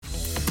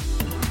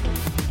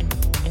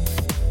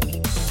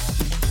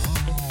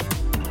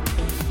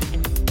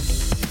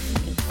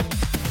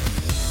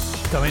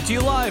Coming to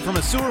you live from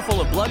a sewer full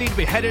of bloodied,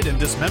 beheaded, and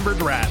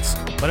dismembered rats.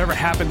 Whatever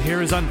happened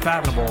here is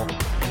unfathomable.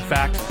 In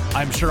fact,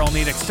 I'm sure I'll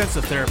need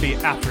extensive therapy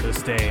after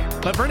this day.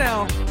 But for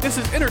now, this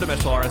is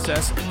Interdimensional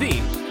RSS, the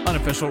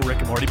unofficial Rick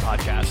and Morty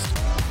podcast.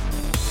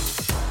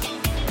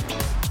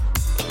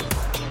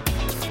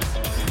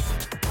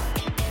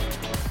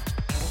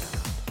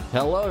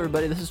 Hello,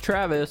 everybody. This is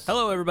Travis.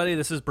 Hello, everybody.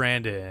 This is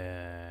Brandon.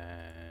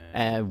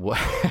 And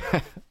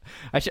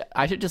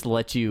I should just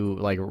let you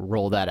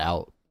roll that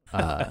out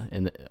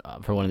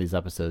for one of these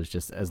episodes,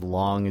 just as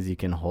long as you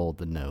can hold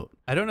the note.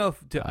 I don't know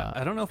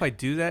if I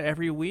do that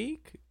every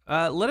week.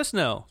 Let us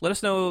know. Let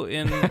us know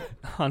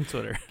on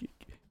Twitter.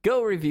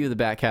 Go review the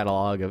back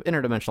catalog of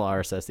Interdimensional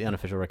RSS, the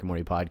unofficial Rick and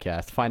Morty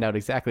podcast. Find out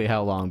exactly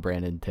how long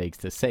Brandon takes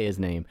to say his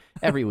name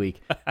every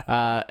week.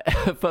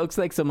 Folks,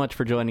 thanks so much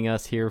for joining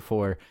us here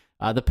for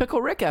the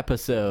Pickle Rick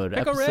episode.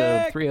 Pickle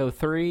episode Rick!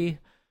 303.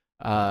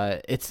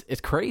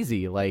 It's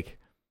crazy.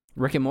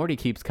 Rick and Morty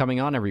keeps coming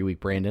on every week,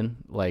 Brandon.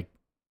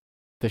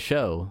 The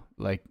show.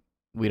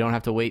 We don't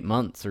have to wait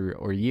months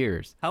or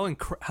years. How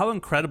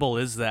incredible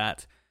is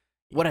that?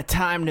 What a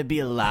time to be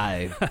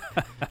alive.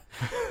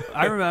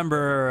 I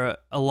remember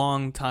a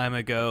long time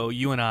ago,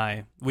 you and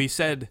I, we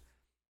said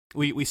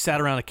we sat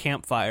around a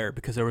campfire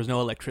because there was no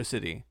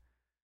electricity.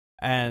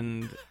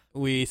 And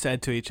we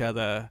said to each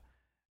other,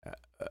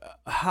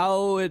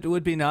 how it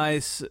would be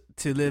nice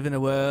to live in a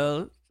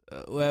world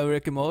where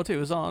Rick and Morty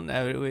was on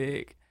every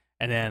week.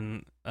 And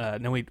then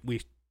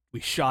we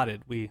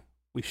shotted.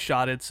 We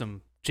shotted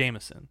some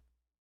Jameson.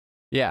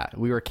 Yeah,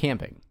 we were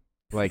camping.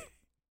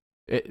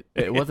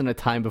 It wasn't a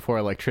time before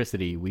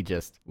electricity. We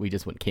just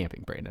went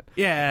camping, Brandon.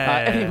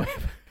 Yeah.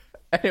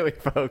 Anyway,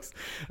 folks,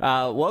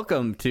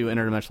 welcome to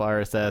Interdimensional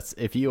RSS.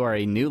 If you are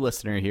a new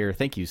listener here,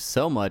 thank you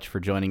so much for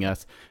joining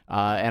us.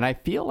 And I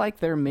feel like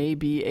there may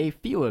be a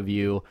few of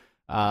you.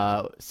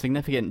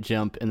 Significant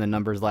jump in the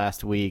numbers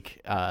last week,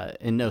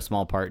 in no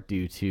small part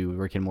due to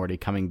Rick and Morty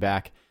coming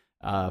back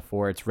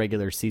for its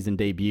regular season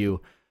debut.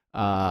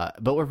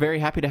 But we're very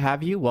happy to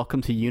have you.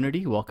 Welcome to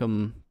Unity.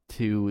 Welcome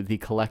to the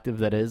collective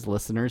that is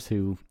listeners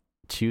who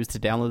choose to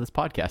download this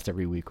podcast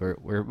every week.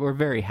 We're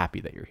very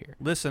happy that you're here.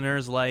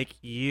 Listeners like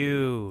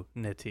you,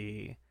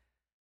 Nitty.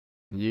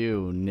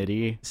 You,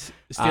 Nitty.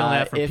 Stealing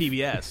that from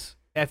PBS.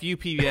 F you,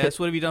 PBS.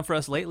 What have you done for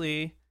us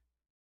lately?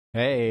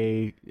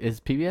 Hey, is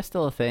PBS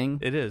still a thing?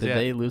 It is. Did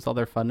they lose all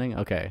their funding?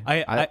 Okay.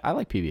 I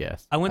like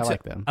PBS. I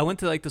like them. I went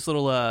to this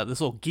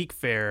little geek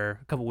fair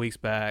a couple weeks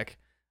back,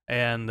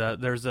 and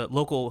there's a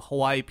local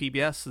Hawaii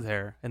PBS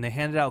there, and they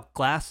handed out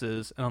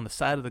glasses, and on the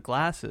side of the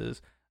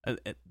glasses,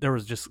 there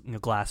was just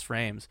glass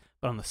frames,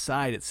 but on the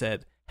side it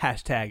said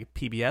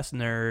 #PBS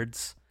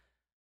nerds.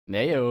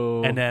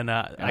 Nayo. And then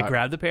I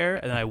grabbed a pair,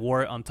 and I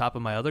wore it on top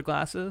of my other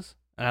glasses,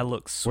 and I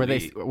looked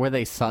sweet. Were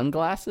they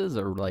sunglasses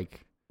or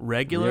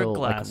regular real,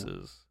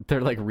 glasses?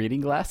 They're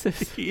reading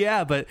glasses?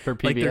 Yeah, but for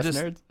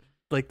PBS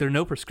nerds? They're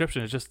no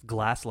prescription. It's just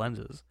glass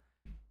lenses.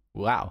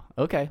 Wow.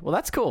 Okay. Well,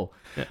 that's cool.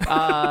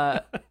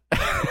 Yeah.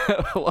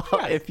 Well,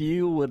 if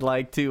you would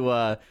like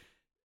to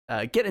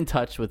get in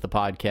touch with the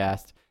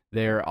podcast,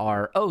 there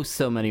are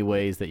so many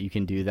ways that you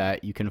can do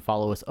that. You can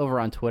follow us over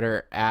on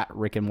Twitter at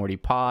Rick and Morty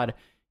Pod.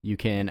 You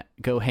can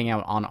go hang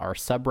out on our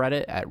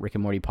subreddit at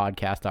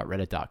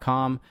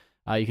rickandmortypodcast.reddit.com.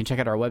 You can check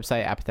out our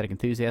website,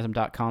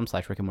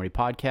 apatheticenthusiasm.com/Rick and Morty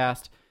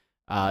Podcast.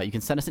 You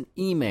can send us an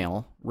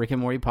email,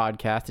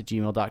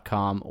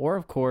 rickandmortypodcast@gmail.com. Or,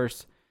 of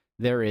course,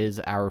 there is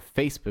our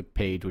Facebook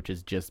page, which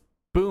is just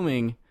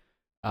booming.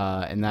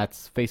 And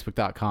that's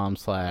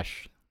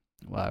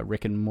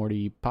facebook.com/Rick and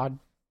Morty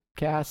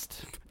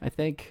Podcast, I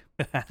think.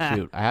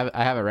 Shoot, I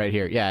have it right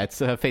here. Yeah, it's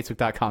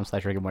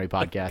facebook.com/Rick and Morty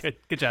Podcast.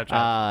 Good job,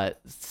 John.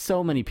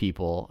 So many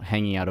people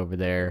hanging out over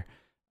there.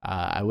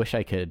 I wish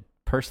I could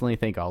personally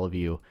thank all of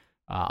you.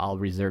 I'll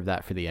reserve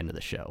that for the end of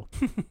the show.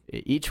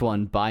 Each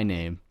one by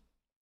name.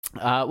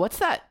 What's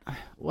that?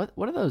 What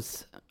are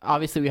those?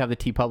 Obviously, we have the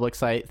TeePublic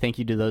site. Thank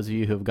you to those of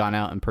you who have gone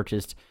out and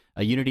purchased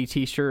a Unity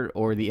t-shirt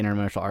or the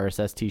Interdimensional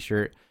RSS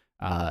t-shirt,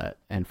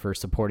 and for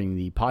supporting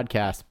the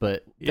podcast.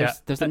 But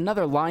there's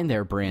another line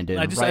there, Brandon,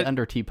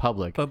 under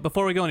TeePublic. But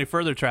before we go any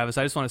further, Travis,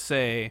 I just want to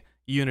say,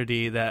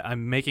 Unity, that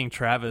I'm making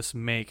Travis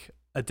make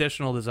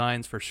additional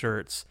designs for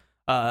shirts,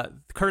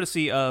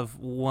 courtesy of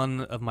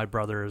one of my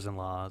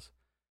brothers-in-laws.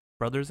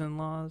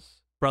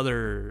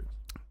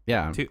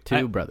 Yeah,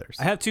 two brothers.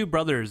 I have two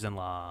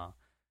brothers-in-law.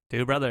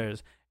 Two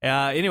brothers.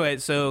 Anyway,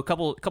 so a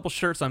couple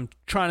shirts I'm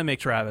trying to make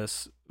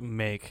Travis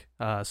make.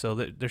 So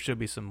there should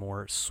be some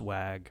more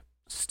swag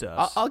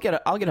stuff. I'll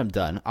get them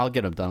done. I'll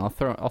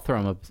throw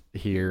them up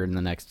here in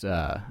the next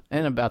in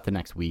about the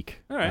next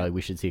week. All right.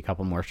 We should see a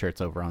couple more shirts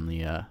over on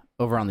the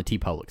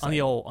TeePublic site. On the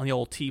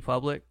old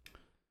TeePublic.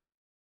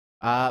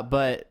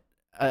 But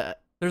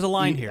there's a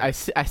line here.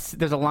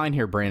 There's a line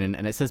here, Brandon,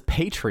 and it says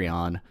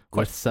Patreon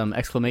with some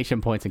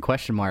exclamation points and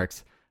question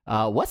marks.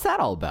 What's that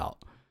all about?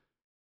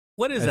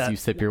 What is that? As you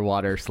sip your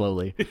water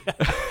slowly.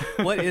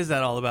 What is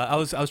that all about? I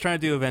was trying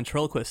to do a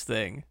ventriloquist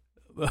thing,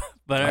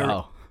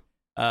 but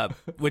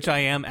which I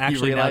am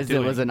actually you realized not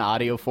doing. It was an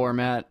audio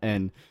format,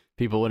 and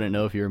People wouldn't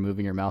know if you were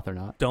moving your mouth or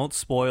not. Don't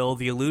spoil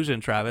the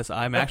illusion, Travis.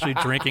 I'm actually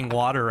drinking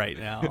water right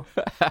now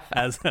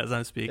as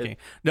I'm speaking.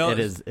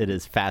 It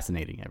is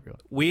fascinating,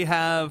 everyone. We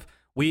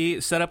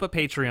set up a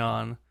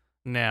Patreon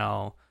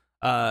now.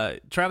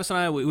 Travis and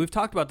I, we've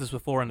talked about this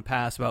before in the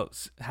past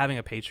about having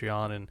a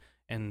Patreon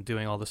and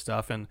doing all this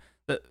stuff. And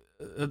the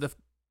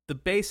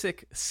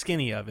basic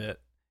skinny of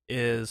it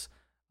is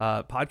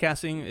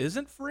podcasting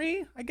isn't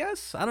free, I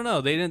guess. I don't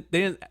know.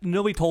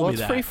 Nobody told me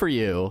that. It's free for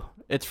you.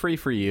 It's free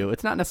for you.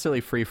 It's not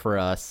necessarily free for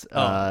us.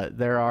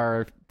 There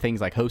are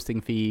things like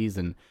hosting fees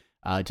and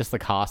just the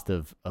cost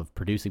of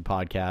producing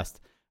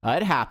podcasts.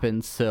 It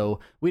happens,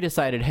 so we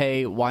decided,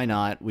 hey, why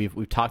not?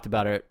 We've talked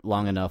about it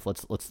long enough.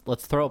 Let's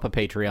throw up a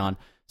Patreon.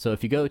 So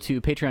if you go to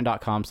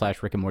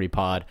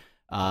patreon.com/rickandmortypod,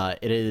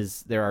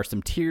 there are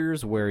some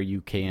tiers where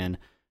you can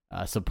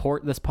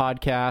support this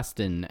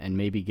podcast and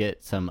maybe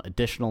get some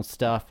additional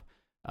stuff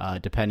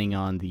depending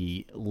on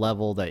the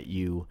level that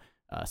you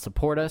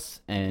support us.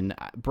 And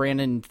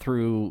Brandon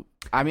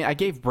I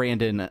gave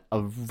Brandon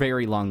a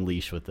very long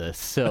leash with this.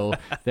 So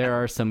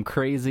there are some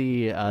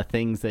crazy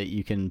things that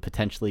you can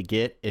potentially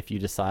get if you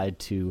decide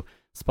to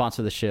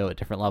sponsor the show at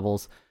different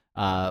levels.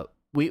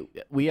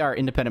 We are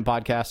independent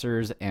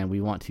podcasters and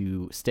we want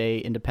to stay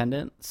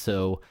independent.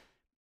 So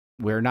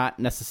we're not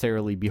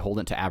necessarily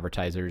beholden to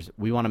advertisers.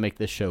 We want to make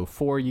this show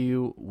for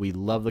you. We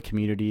love the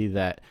community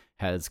that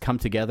has come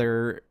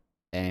together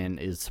and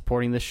is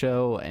supporting the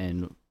show.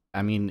 And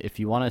I mean, if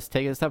you want to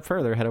take it a step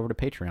further, head over to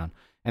Patreon.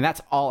 And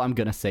that's all I'm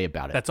going to say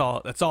about it. That's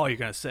all you're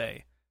going to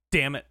say.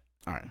 Damn it.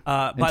 All right.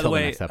 By the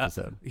way, next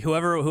episode.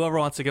 Whoever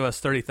wants to give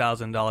us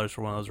 $30,000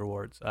 for one of those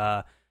rewards,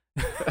 they're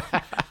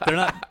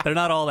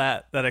not all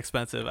that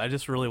expensive. I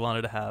just really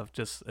wanted to have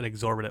just an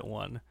exorbitant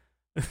one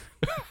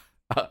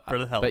for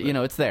the help. But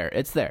it's there.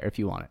 It's there if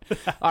you want it.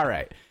 All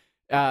right.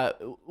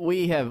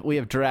 We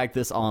have dragged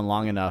this on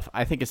long enough.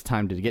 I think it's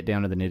time to get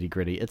down to the nitty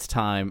gritty. It's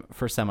time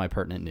for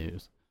semi-pertinent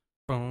news.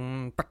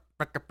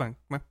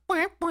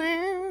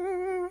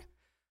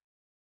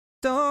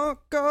 Don't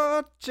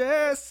go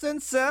chasing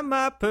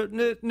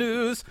semi-pertinent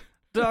news,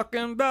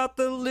 talking about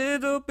the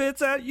little bits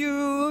that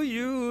you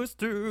used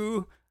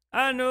to.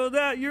 I know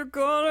that you're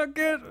gonna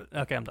get...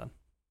 Okay, I'm done.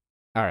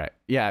 All right.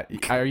 Yeah.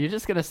 Are you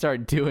just going to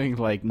start doing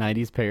like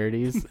 90s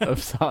parodies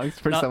of songs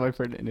for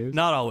semi-pertinent news?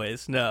 Not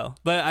always, no.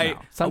 But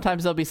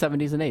sometimes they'll be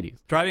 70s and 80s.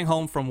 Driving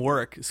home from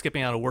work,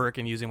 skipping out of work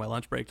and using my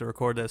lunch break to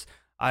record this,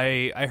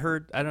 I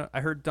heard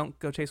Don't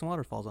Go Chasing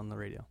Waterfalls on the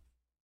radio.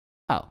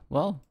 Oh,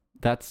 well,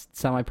 that's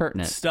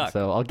semi-pertinent. Stuck.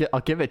 So I'll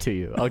give it to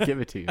you. I'll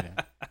give it to you, man.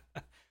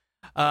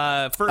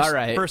 All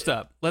right. First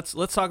up, let's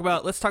talk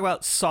about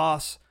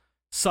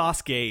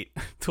Saucegate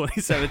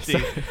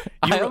 2017.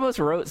 I almost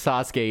wrote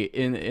Saucegate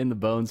in the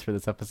bones for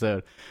this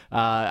episode.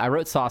 I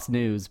wrote Sauce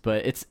News,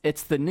 but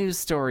it's the news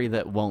story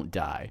that won't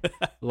die.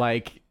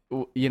 Like,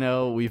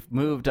 we've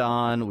moved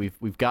on.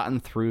 We've gotten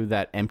through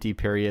that empty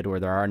period where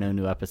there are no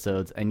new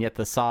episodes, and yet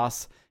the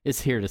sauce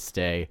is here to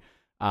stay.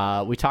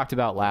 We talked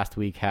about last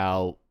week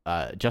how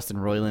Justin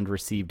Roiland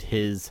received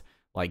his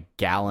like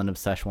gallon of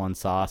Szechuan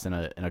sauce in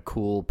a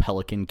cool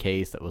Pelican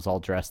case that was all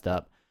dressed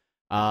up.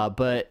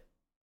 But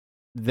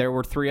there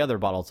were 3 other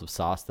bottles of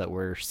sauce that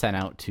were sent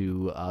out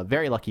to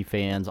very lucky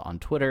fans on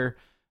Twitter,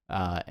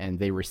 and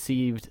they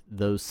received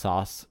those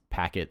sauce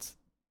packets.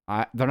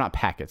 They're not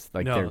packets,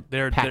 like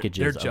they're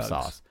packages of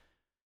sauce.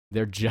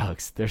 They're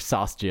jugs. They're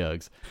sauce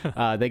jugs.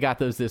 They got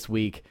those this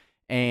week,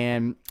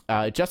 and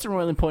Justin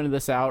Roiland pointed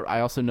this out. I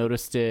also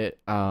noticed it.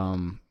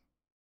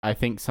 I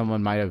think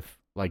someone might have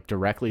like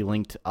directly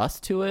linked us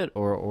to it,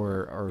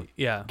 or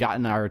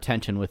gotten our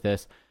attention with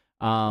this.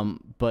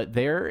 But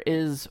there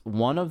is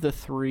one of the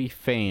 3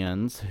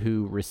 fans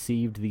who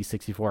received the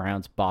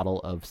 64-ounce bottle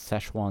of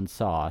Szechuan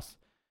sauce.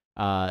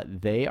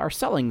 They are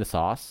selling the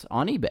sauce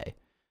on eBay.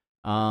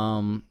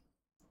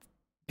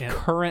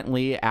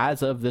 Currently,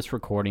 as of this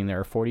recording, there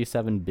are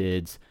 47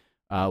 bids,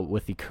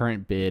 with the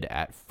current bid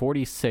at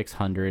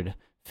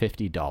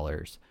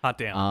 $4,650. Hot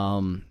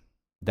damn.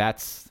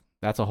 That's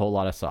a whole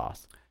lot of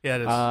sauce. Yeah,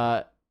 it is.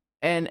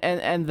 And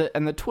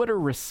the Twitter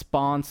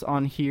response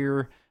on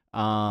here,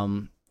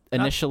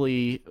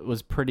 initially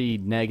was pretty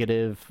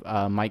negative.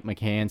 Mike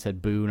McCann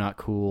said, "Boo, not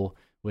cool,"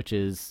 which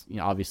is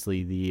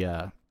obviously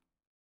the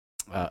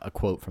a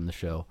quote from the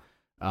show.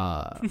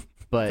 But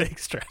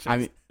thanks, Travis. I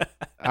mean,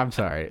 I'm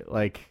sorry.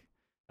 Like,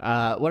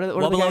 what are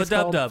the guys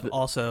Dub called? Dub,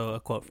 also a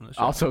quote from the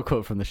show. Also a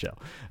quote from the show.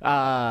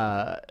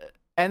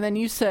 And then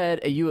you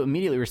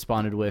immediately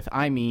responded with,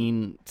 "I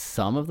mean,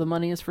 some of the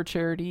money is for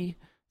charity."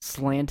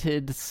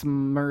 Slanted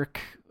smirk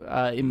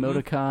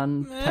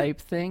emoticon type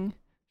thing.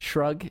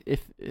 Shrug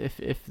if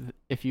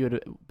you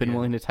had been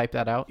willing to type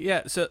that out.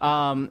 Yeah. So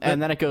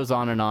and then it goes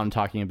on and on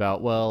talking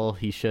about, well,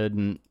 he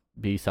shouldn't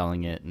be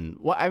selling it, and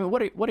what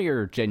are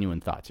your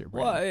genuine thoughts here,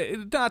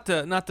 Brandon?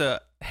 Well, not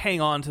to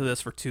hang on to this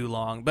for too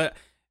long, but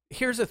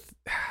here's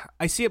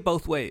I see it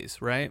both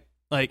ways, right?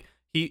 Like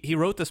he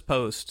wrote this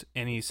post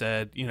and he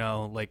said,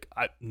 like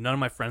none of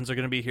my friends are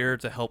going to be here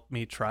to help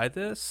me try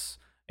this,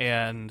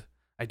 and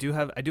I do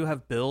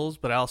have bills,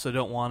 but I also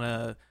don't want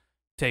to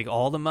take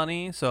all the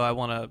money. So I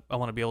want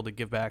to be able to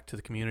give back to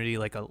the community,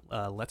 like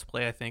a Let's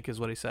Play, I think is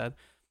what he said.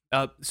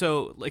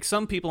 So like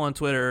some people on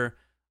Twitter,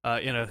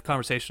 in a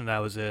conversation that I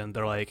was in,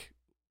 they're like,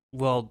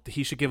 well,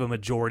 he should give a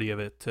majority of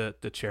it to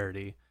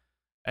charity.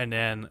 And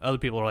then other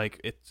people are like,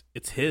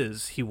 it's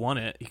his. He won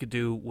it. He could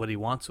do what he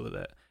wants with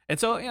it. And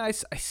so I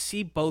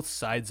see both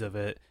sides of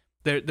it.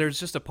 There's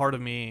just a part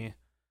of me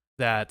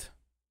that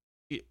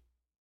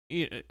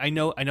I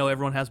know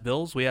everyone has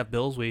bills. We have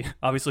bills. We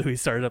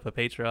started up a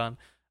Patreon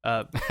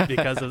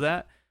because of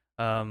that.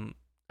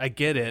 I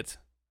get it.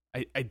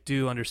 I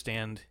do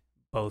understand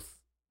both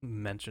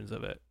mentions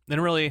of it.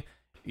 And really,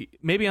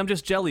 maybe I'm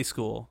just jelly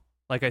school,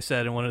 like I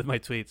said in one of my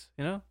tweets.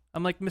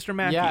 I'm like Mr.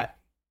 Mackey. Yeah.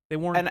 They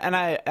weren't, and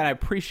I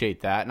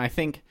appreciate that, and I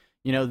think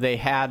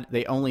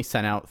they only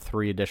sent out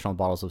 3 additional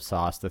bottles of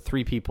sauce. The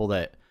 3 people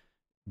that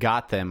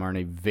got them are in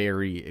a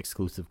very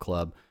exclusive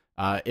club.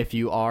 If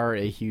you are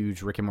a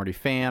huge Rick and Morty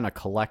fan, a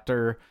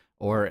collector,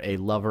 or a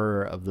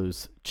lover of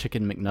those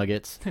chicken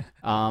McNuggets,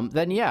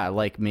 then yeah,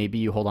 like maybe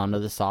you hold on to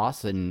the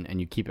sauce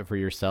and you keep it for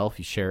yourself.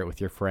 You share it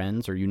with your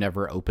friends, or you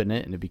never open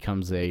it and it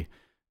becomes a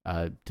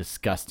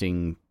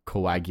disgusting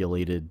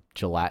coagulated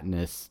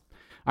gelatinous.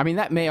 I mean,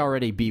 that may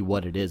already be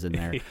what it is in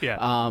there.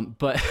 Yeah.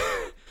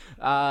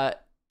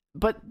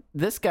 But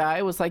this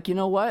guy was like, you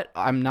know what?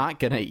 I'm not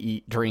gonna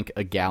drink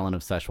a gallon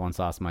of Szechuan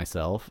sauce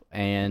myself.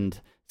 And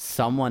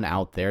someone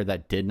out there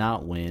that did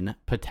not win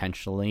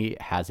potentially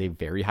has a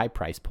very high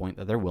price point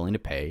that they're willing to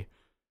pay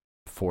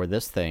for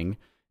this thing,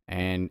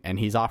 and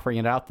he's offering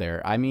it out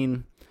there. I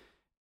mean,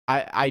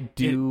 I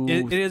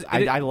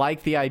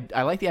like the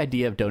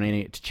idea of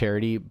donating it to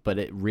charity, but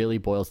it really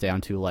boils down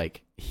to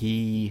like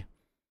he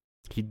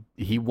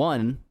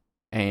won,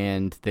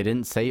 and they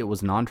didn't say it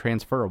was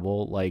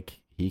non-transferable. Like,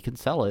 he can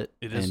sell it,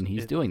 and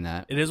he's doing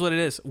that. It is what it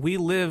is. We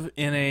live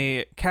in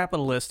a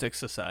capitalistic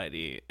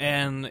society,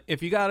 and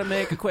if you got to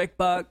make a quick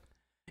buck,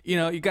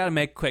 you got to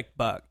make a quick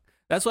buck.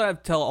 That's what I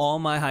tell all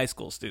my high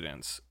school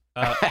students,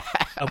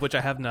 of which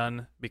I have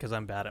none because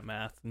I'm bad at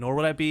math. Nor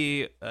would I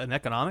be an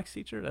economics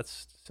teacher.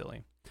 That's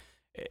silly.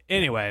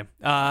 Anyway,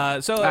 so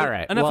all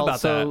right. Enough about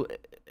so that.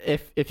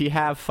 If you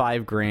have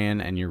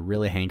 $5,000 and you're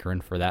really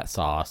hankering for that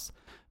sauce,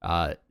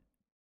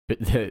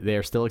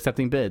 they're still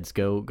accepting bids.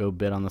 Go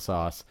bid on the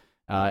sauce.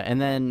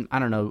 And then, I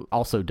don't know,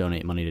 also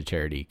donate money to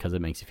charity because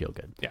it makes you feel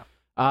good. Yeah.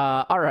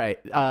 All right.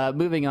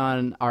 Moving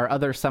on, our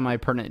other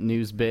semi-pertinent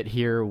news bit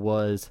here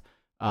was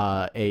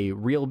a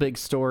real big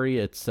story.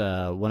 It's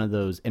one of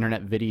those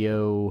internet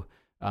video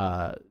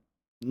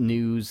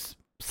news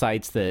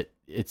sites that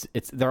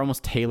they're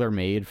almost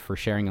tailor-made for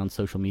sharing on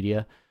social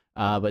media.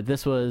 But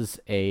this was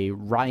a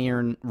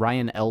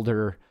Ryan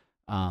Elder,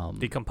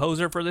 the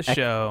composer for the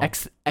show,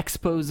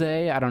 expose.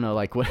 I don't know,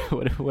 like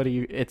what do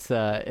you? It's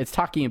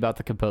talking about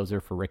the composer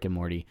for Rick and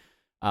Morty,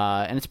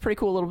 and it's a pretty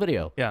cool little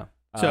video. Yeah.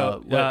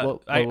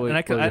 So I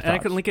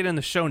can link it in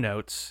the show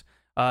notes,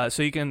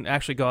 so you can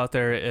actually go out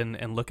there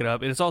and look it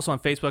up. It's also on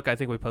Facebook. I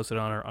think we posted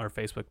it on our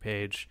Facebook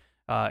page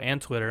and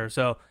Twitter.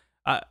 So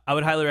I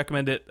would highly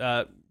recommend it.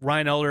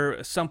 Ryan Elder,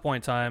 at some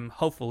point in time,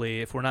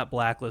 hopefully, if we're not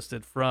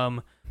blacklisted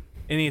from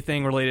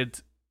anything related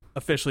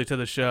officially to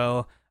the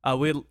show.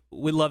 We'd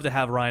love to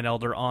have Ryan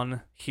Elder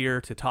on here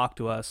to talk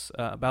to us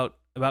about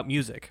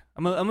music.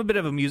 I'm a bit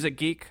of a music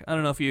geek. I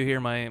don't know if you hear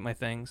my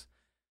things,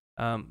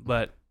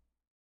 but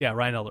yeah,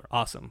 Ryan Elder,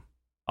 awesome.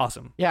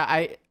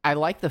 Yeah, I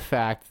like the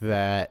fact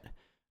that,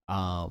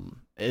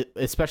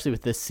 especially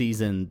with this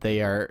season,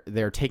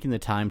 they're taking the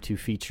time to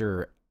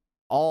feature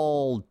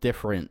all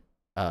different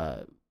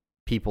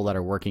people that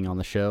are working on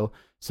the show.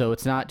 So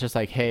it's not just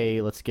like,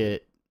 hey, let's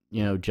get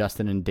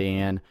Justin and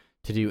Dan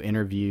to do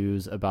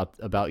interviews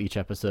about each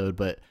episode,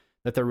 but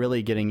that they're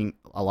really getting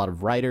a lot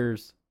of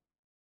writers,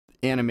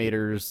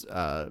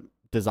 animators,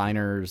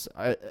 designers,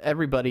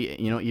 everybody,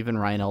 even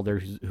Ryan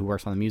Elder who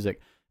works on the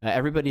music,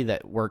 everybody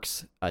that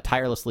works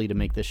tirelessly to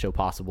make this show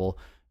possible.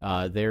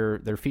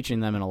 They're featuring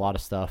them in a lot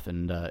of stuff,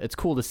 and it's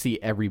cool to see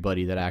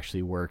everybody that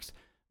actually works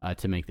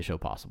to make the show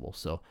possible.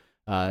 So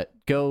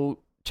go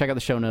check out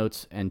the show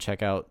notes and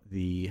check out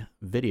the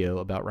video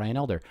about Ryan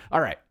Elder.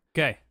 All right.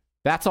 Okay.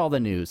 That's all the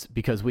news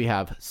because we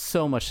have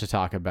so much to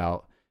talk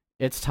about.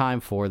 It's time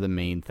for the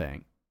main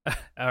thing.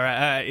 All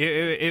right.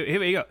 Here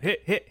we go.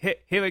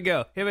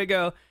 Here we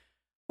go.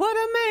 What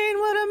a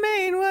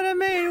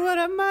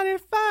mighty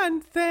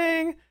fine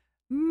thing.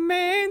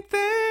 Main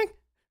thing.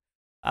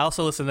 I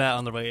also listened to that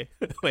on the way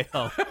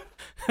home.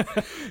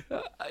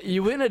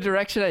 You went a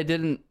direction I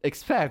didn't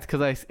expect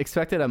because I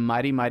expected a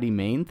mighty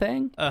main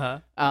thing.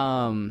 But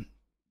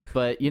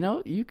you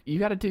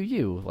got to do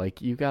you.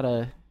 Like, you got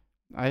to.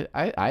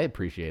 I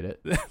appreciate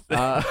it.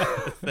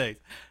 Thanks.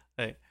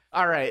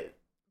 All right,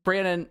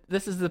 Brandon,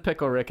 this is the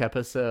Pickle Rick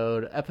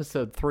episode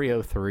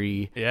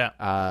 303.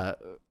 Yeah.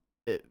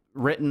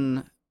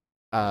 Written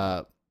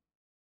by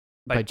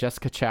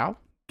Jessica Chow.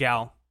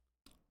 Gal.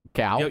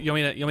 You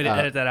want me to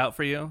edit that out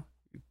for you?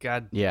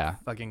 God. Yeah.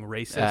 Fucking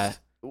racist.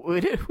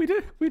 We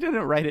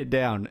didn't write it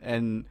down,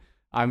 and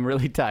I'm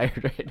really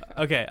tired right now.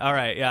 Okay. All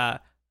right. Yeah.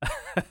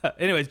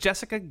 Anyways,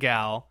 Jessica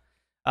Gal.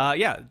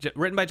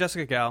 Written by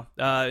Jessica Gao,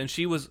 and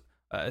she was,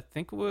 I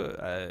think,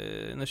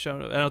 in the show.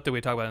 I don't think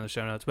we talk about it in the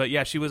show notes, but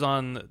yeah, she was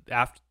on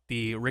after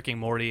the Rick and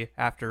Morty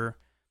after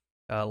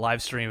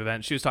live stream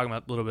event. She was talking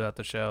about a little bit about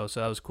the show,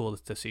 so that was cool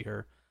to see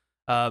her.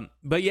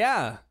 But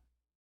yeah,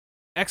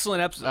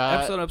 excellent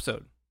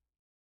episode.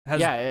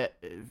 It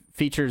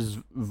features.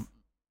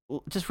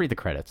 Just read the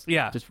credits.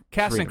 Yeah, just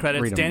cast and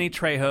credits. Read Danny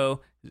Trejo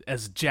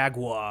as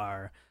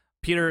Jaguar.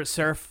 Peter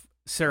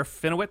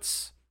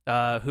Serafinowicz,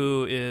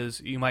 who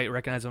is, you might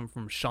recognize him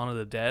from Shaun of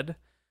the Dead,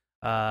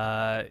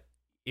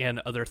 and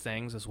other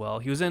things as well.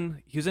 He was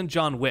in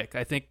John Wick.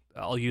 I think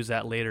I'll use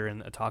that later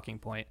in a talking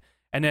point.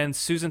 And then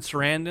Susan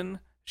Sarandon,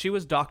 she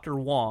was Dr.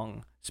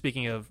 Wong.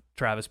 Speaking of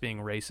Travis being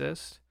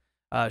racist,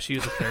 she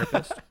was a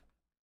therapist.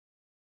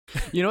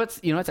 You know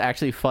what's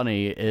actually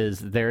funny is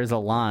there's a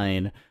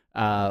line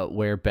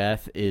where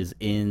Beth is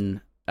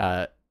in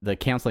the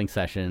counseling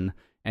session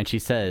and she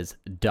says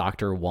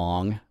Dr.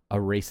 Wong, a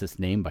racist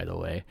name, by the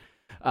way.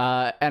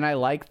 And I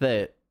like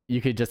that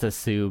you could just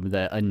assume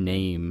that a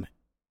name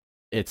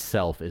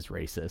itself is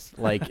racist.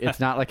 Like,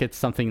 it's not like it's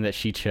something that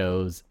she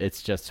chose.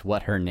 It's just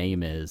what her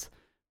name is,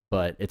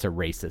 but it's a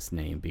racist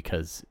name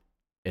because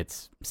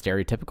it's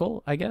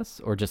stereotypical, I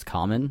guess, or just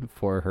common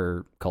for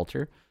her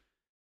culture.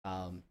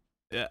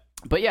 Yeah.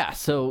 But yeah,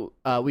 so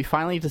we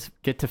finally just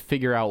get to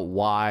figure out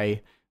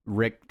why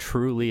Rick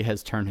truly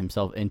has turned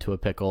himself into a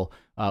pickle.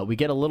 We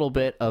get a little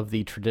bit of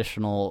the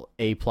traditional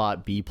A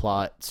plot, B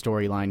plot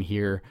storyline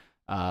here,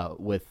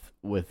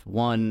 with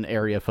one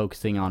area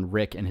focusing on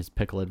Rick and his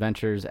pickle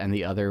adventures, and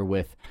the other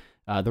with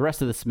the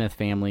rest of the Smith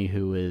family,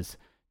 who is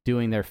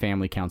doing their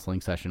family counseling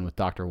session with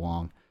Dr.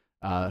 Wong,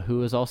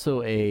 who is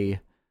also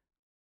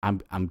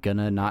I'm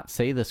gonna not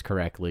say this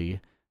correctly,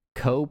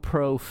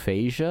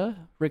 coprophagia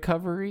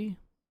recovery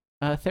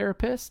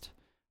therapist.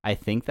 I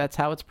think that's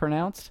how it's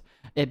pronounced.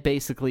 It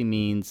basically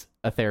means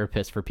a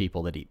therapist for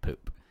people that eat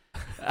poop.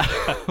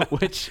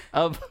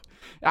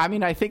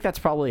 I think that's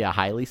probably a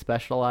highly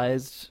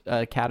specialized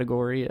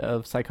category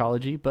of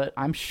psychology, but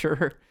I'm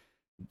sure,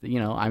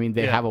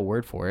 they have a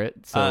word for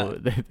it. So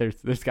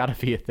there's got to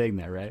be a thing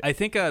there, right? I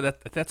think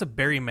that's a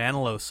Barry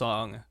Manilow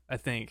song. I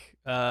think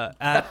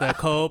at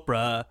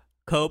the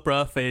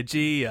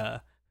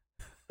coprophagia.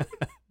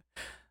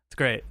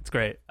 It's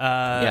great.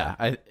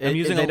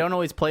 They don't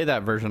always play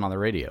that version on the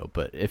radio,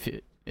 but if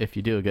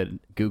you do a good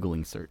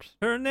Googling search.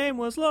 Her name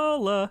was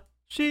Lola.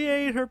 She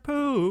ate her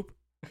poop.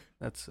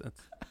 That's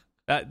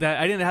that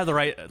I didn't have the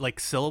right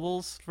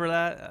syllables for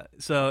that.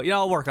 So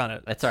I'll work on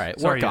it. That's all right.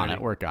 Work on it.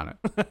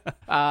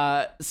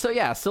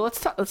 So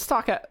let's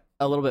talk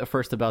a little bit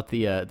first about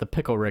the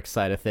Pickle Rick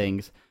side of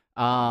things.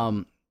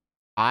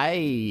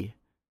 I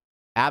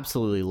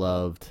absolutely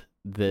loved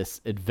this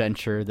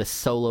adventure, this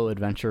solo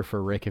adventure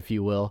for Rick, if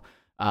you will.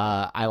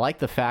 I like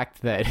the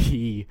fact that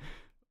he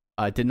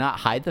did not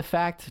hide the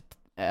fact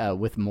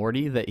with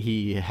Morty that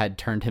he had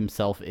turned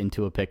himself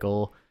into a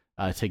pickle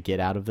to get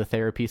out of the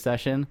therapy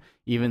session,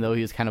 even though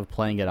he was kind of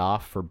playing it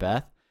off for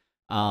Beth.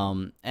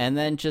 And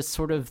then just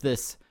sort of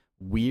this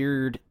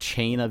weird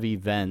chain of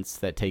events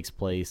that takes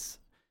place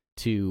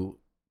to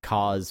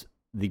cause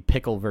the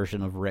pickle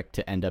version of Rick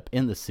to end up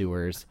in the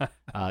sewers,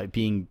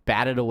 being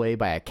batted away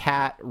by a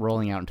cat,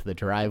 rolling out into the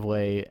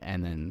driveway,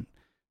 and then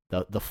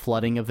the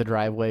flooding of the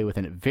driveway with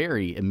a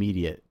very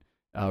immediate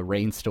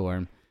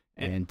rainstorm,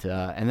 and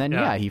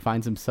then he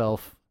finds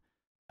himself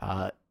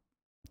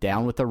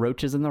down with the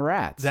roaches and the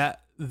rats.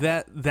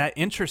 That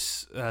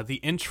interests the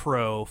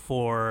intro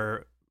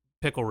for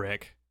Pickle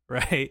Rick,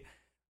 right?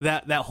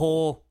 That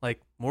whole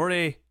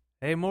Morty,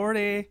 hey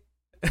Morty.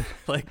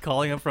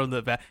 Calling him from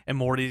the back, and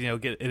Morty's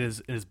get in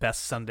his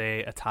best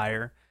Sunday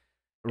attire,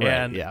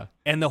 right?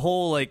 And the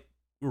whole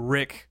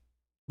Rick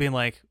being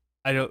why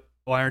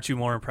aren't you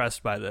more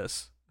impressed by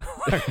this?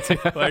 Why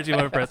aren't you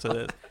more impressed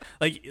with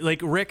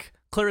this? Rick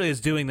clearly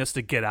is doing this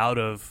to get out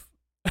of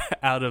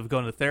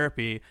going to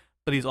therapy,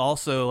 but he's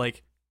also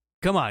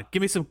come on,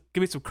 give me some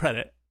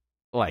credit.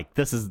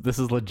 This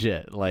is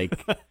legit.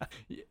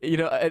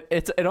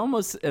 It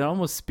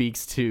almost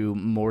speaks to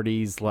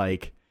Morty's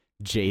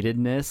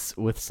jadedness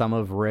with some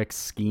of Rick's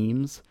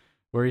schemes,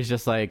 where he's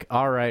just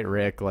all right,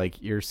 Rick,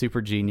 you're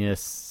super genius,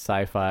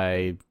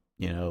 sci-fi,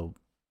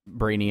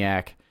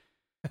 brainiac.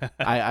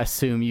 I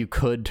assume you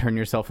could turn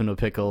yourself into a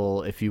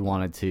pickle if you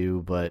wanted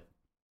to, but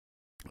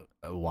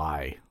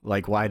why?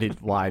 Why did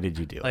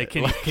you do it?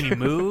 Can you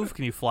move?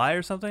 Can you fly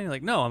or something?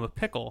 No, I'm a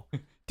pickle.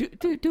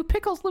 Do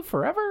pickles live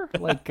forever? Is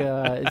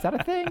that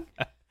a thing?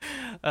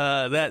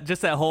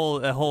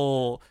 That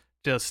whole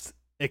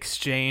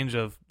exchange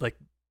of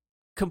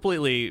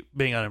completely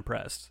being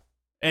unimpressed,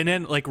 and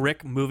then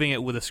Rick moving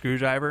it with a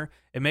screwdriver.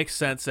 It makes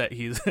sense that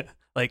he's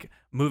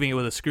moving it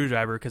with a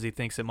screwdriver because he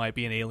thinks it might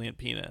be an alien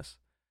penis.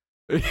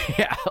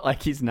 Yeah,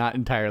 he's not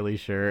entirely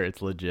sure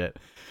it's legit.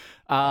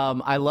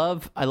 I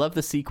love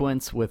the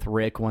sequence with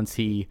Rick once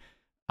he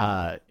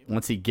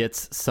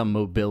gets some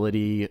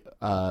mobility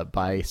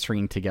by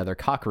stringing together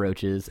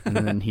cockroaches, and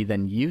then he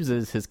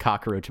uses his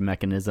cockroach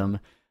mechanism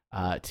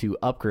to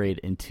upgrade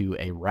into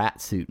a rat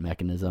suit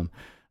mechanism.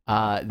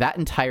 That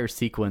entire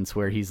sequence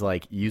where he's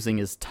like using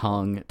his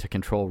tongue to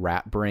control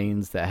rat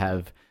brains that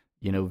have,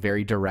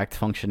 very direct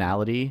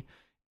functionality,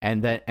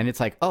 and it's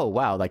like, oh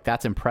wow, like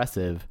that's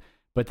impressive.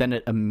 But then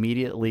it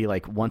immediately,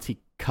 like once he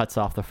cuts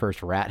off the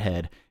first rat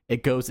head,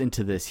 it goes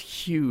into this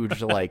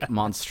huge like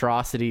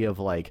monstrosity of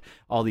like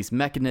all these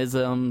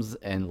mechanisms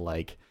and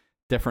like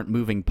different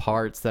moving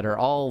parts that are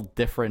all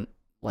different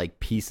like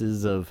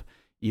pieces of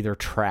either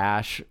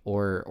trash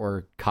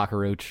or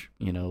cockroach,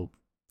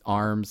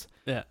 arms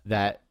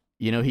that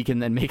he can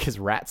then make his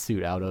rat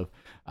suit out of.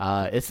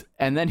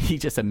 And then he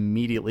just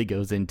immediately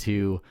goes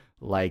into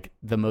like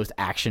the most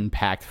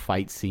action-packed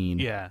fight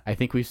scene I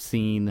think we've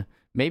seen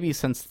maybe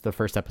since the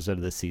first episode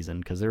of this season,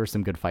 because there were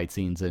some good fight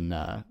scenes in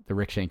the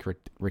Rick Shank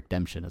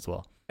Redemption as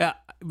well. Yeah,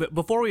 but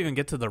before we even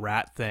get to the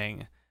rat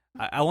thing,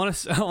 I want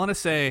to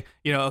say,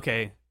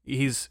 okay,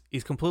 he's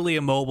completely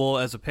immobile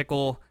as a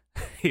pickle.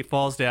 He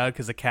falls down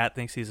because the cat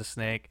thinks he's a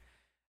snake,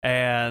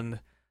 and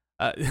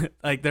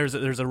like there's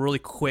a really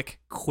quick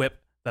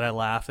quip that I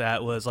laughed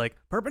at was like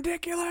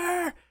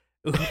perpendicular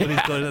when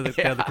he's going to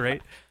the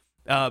grate.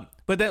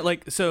 But then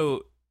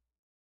so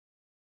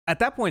at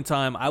that point in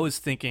time, I was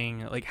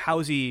thinking like, how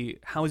is he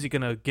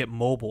gonna get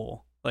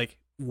mobile? Like,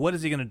 what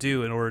is he gonna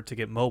do in order to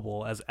get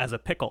mobile as a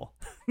pickle?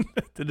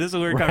 This is a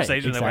weird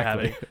conversation that we're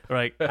having.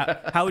 Right?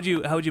 How would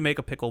you make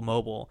a pickle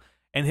mobile?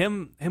 And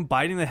him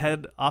biting the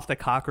head off the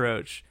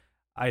cockroach,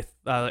 I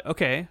like,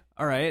 okay,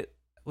 all right,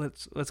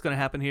 what's gonna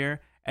happen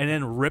here? And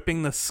then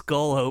ripping the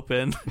skull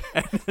open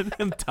and then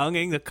him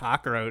tonguing the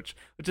cockroach,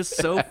 which is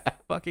so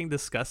fucking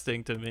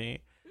disgusting to me.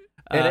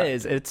 It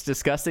is. It's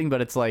disgusting,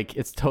 but it's like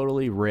it's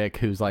totally Rick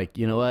who's like,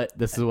 you know what?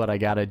 This is what I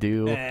gotta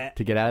do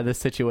to get out of this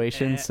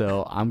situation.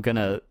 So I'm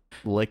gonna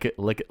lick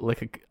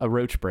a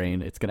roach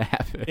brain. It's gonna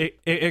happen.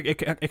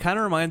 It kind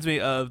of reminds me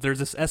of there's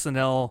this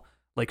SNL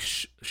like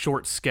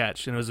short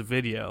sketch, and it was a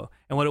video,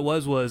 and what it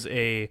was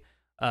it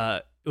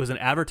was an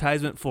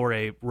advertisement for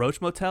a roach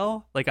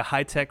motel, like a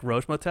high tech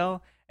roach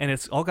motel, and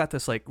it's all got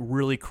this like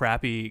really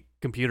crappy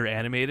computer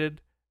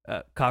animated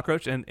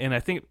cockroach, and I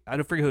think I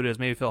don't forget who it is.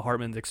 Maybe Phil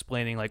Hartman's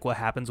explaining like what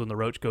happens when the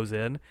roach goes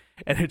in,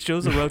 and it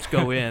shows the roach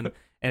go in,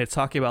 and it's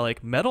talking about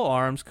like metal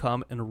arms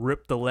come and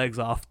rip the legs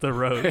off the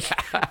roach,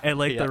 and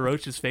like the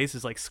roach's face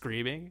is like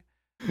screaming.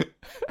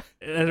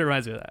 It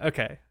reminds me of that.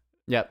 Okay.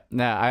 Yep.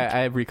 No,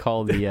 I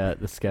recall the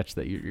sketch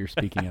that you're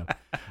speaking of.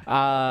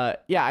 I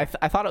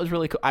thought it was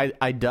really cool.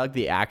 I dug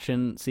the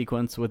action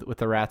sequence with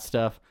the rat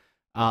stuff.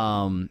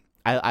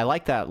 I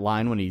like that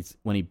line when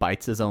he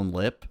bites his own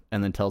lip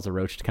and then tells the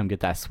roach to come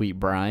get that sweet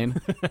brine.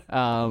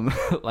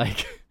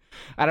 Like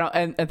I don't,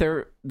 and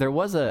there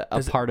was a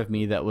part of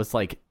me that was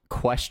like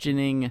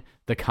questioning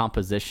the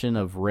composition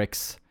of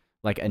Rick's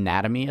like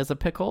anatomy as a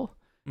pickle,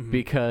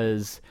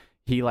 because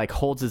he like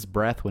holds his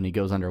breath when he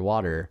goes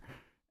underwater.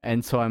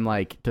 And so I'm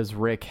like, does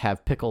Rick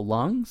have pickle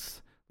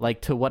lungs?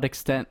 Like, to what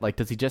extent? Like,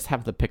 does he just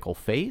have the pickle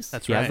face?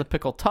 That's he right. has the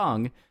pickle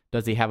tongue.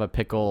 Does he have a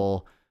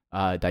pickle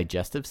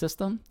digestive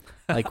system?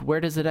 Like,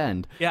 where does it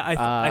end? Yeah,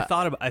 I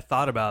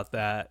thought about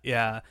that.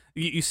 Yeah,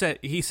 you said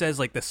he says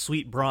like the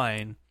sweet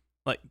brine.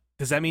 Like,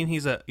 does that mean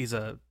he's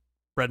a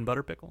bread and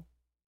butter pickle?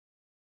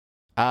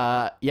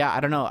 Yeah, I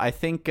don't know. I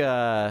think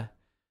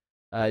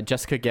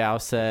Jessica Gao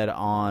said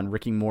on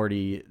Rick and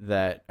Morty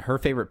that her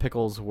favorite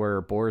pickles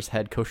were Boar's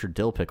Head kosher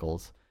dill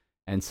pickles.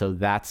 And so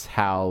that's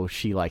how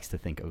she likes to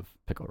think of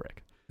Pickle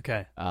Rick.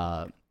 Okay.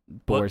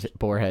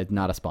 Boarhead,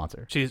 not a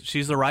sponsor.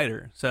 She's the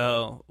writer,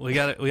 so we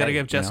gotta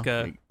give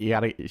Jessica.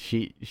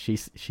 She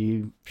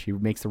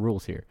makes the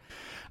rules here.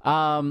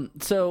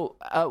 So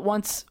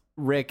once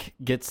Rick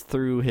gets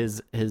through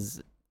his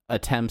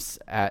attempts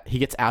he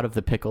gets out of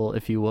the pickle,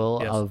 if you will,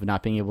 yes, of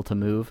not being able to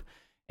move,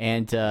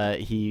 and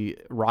he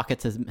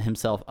rockets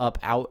himself up,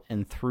 out,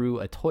 and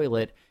through a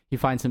toilet. He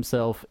finds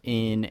himself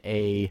in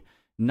a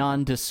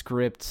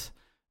nondescript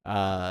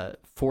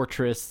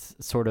fortress,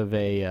 sort of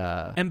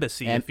a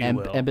embassy, if you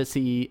will.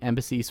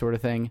 embassy sort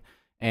of thing,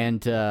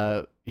 and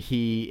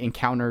he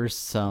encounters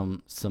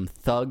some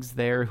thugs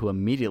there who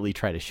immediately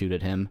try to shoot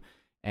at him,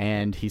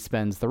 and he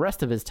spends the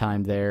rest of his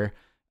time there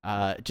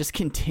just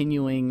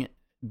continuing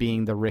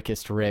being the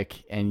Rickest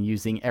Rick and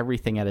using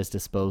everything at his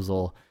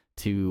disposal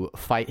to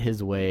fight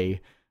his way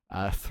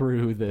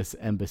through this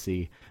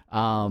embassy.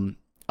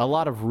 A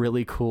lot of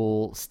really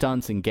cool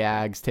stunts and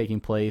gags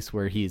taking place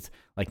where he's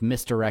like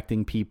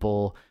misdirecting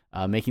people,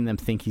 making them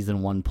think he's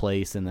in one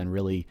place, and then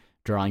really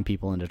drawing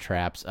people into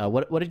traps.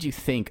 What did you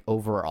think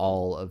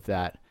overall of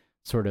that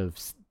sort of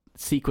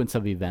sequence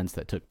of events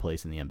that took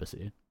place in the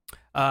embassy?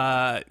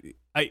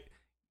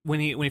 When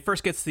he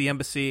first gets to the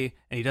embassy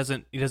and he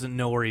doesn't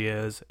know where he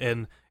is,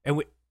 and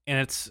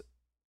it's,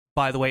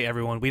 by the way,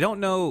 everyone, we don't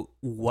know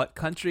what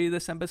country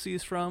this embassy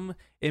is from.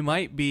 It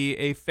might be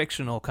a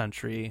fictional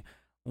country.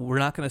 We're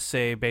not going to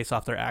say based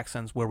off their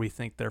accents where we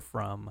think they're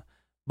from,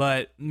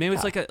 but maybe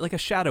it's like a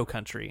shadow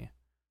country.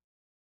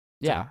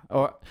 Yeah.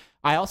 Or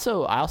I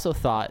also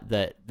thought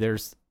that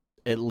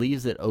it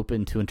leaves it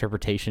open to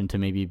interpretation to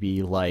maybe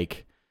be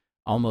like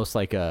almost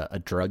like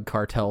a drug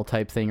cartel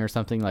type thing or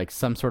something, like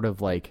some sort of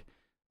like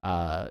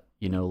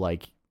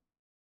like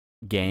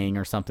gang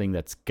or something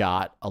that's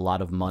got a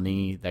lot of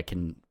money that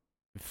can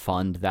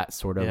fund that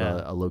sort of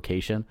a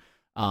location.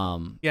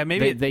 Yeah,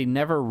 maybe they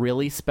never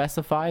really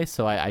specify,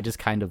 so I just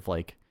kind of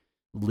like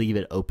leave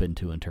it open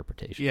to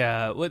interpretation.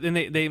 Yeah, and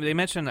they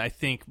mentioned, I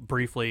think,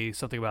 briefly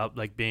something about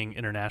like being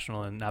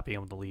international and not being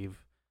able to leave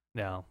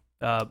now.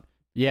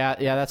 Yeah,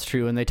 that's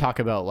true. And they talk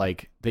about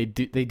like they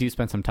do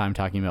spend some time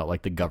talking about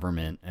like the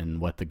government and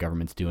what the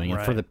government's doing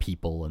and for the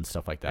people and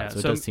stuff like that. Yeah, so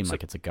it does seem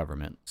like it's a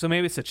government. So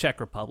maybe it's the Czech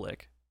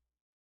Republic.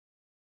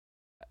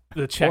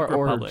 The Czech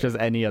Republic, or just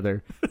any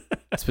other,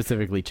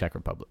 specifically Czech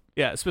Republic.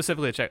 Yeah,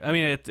 specifically Czech. I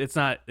mean, it's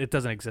not. It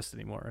doesn't exist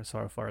anymore as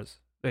far as.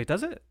 Wait,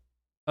 does it?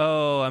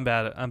 Oh, I'm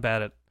bad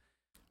at.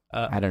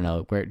 I don't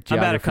know. Where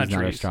geography is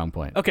not a strong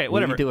point. Okay,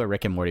 whatever. We do a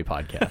Rick and Morty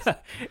podcast.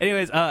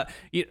 Anyways,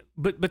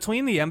 but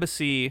between the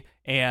embassy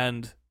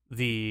and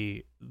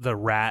the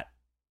rat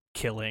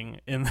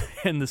killing in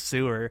the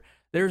sewer,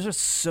 there's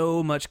just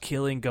so much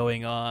killing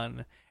going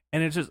on,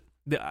 and it's just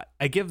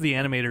I give the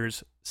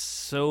animators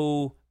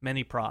so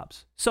many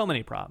props,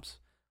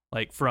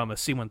 like from a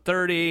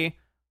C-130,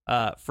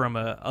 from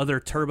other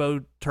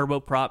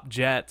turboprop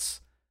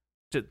jets,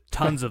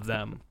 tons of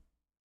them.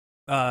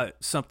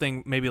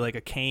 Something maybe like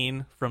a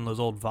cane from those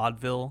old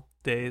vaudeville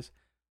days.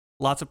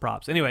 Lots of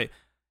props. Anyway,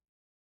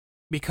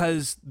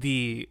 because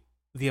the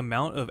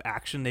amount of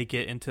action they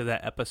get into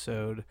that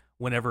episode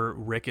whenever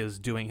Rick is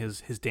doing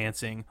his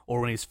dancing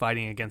or when he's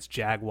fighting against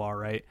Jaguar,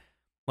 right?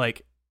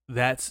 Like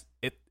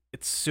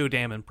it's so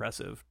damn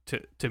impressive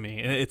to me.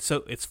 And it's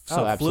so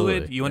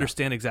fluid. You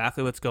understand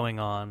exactly what's going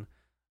on.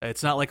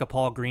 It's not like a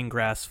Paul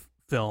Greengrass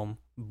film,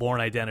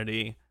 Born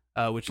Identity,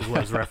 which is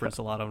what was referenced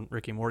a lot on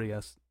Rick and Morty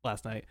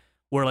last night,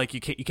 where like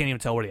you can't even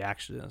tell where the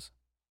action is.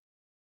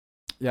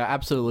 Yeah,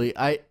 absolutely.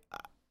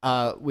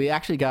 We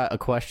actually got a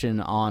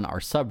question on our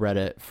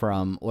subreddit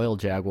from Oil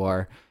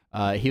Jaguar.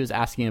 He was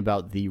asking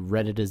about the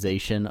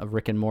Redditization of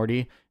Rick and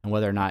Morty and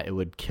whether or not it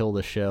would kill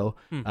the show.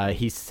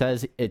 He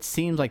says it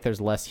seems like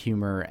there's less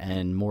humor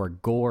and more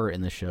gore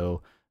in the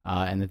show,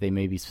 and that they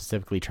may be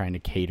specifically trying to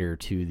cater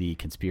to the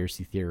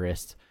conspiracy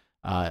theorist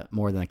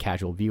more than the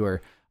casual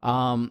viewer.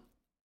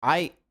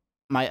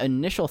 My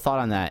initial thought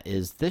on that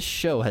is this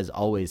show has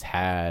always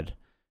had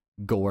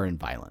gore and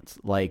violence.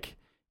 Like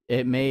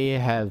it may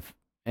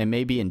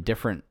be in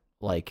different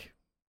like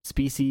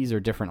species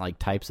or different like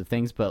types of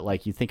things, but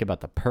like you think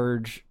about the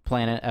Purge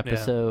Planet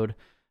episode,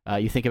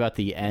 you think about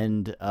the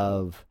end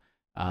of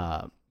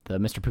the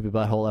Mr. Poopy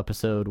Butthole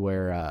episode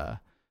where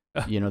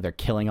they're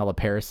killing all the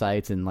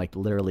parasites and like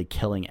literally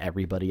killing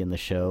everybody in the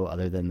show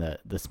other than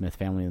the Smith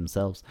family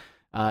themselves.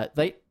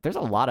 There's a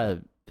lot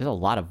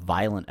of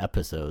violent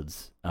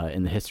episodes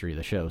in the history of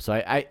the show, so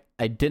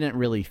I didn't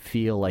really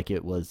feel like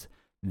it was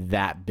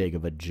that big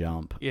of a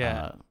jump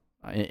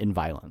in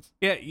violence.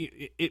 Yeah,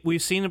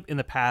 we've seen it in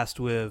the past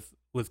with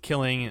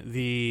killing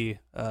the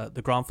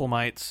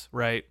Gromflemites,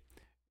 right?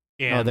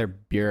 And, they're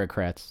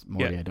bureaucrats,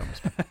 Morty. I don't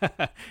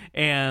respect.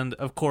 And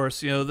of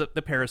course,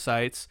 the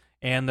parasites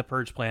and the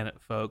Purge Planet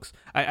folks.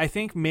 I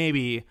think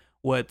maybe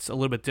what's a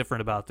little bit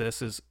different about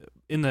this is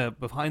in the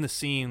behind the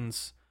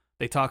scenes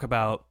they talk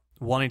about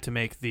wanting to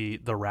make the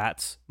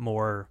rats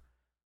more.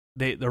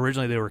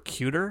 Originally they were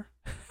cuter.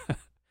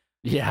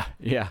 Yeah.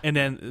 And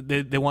then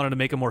they wanted to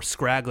make them more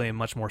scraggly and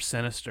much more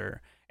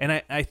sinister.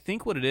 And I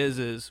think what it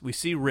is we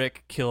see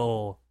Rick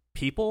kill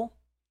people,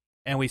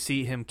 and we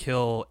see him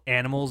kill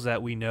animals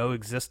that we know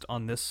exist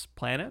on this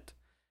planet.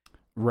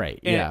 Right.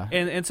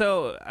 And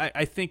so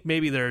I think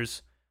maybe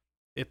there's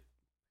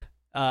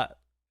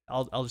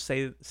I'll just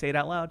say it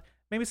out loud.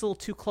 Maybe it's a little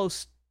too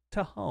close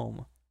to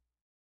home.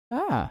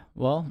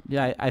 Well,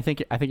 yeah, I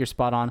think you're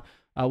spot on.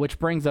 Which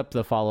brings up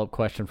the follow-up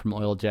question from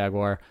Oil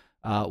Jaguar.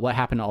 What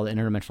happened to all the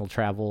interdimensional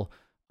travel?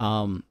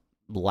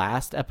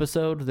 Last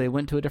episode, they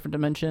went to a different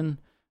dimension.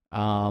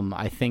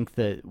 I think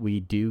that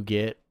we do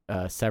get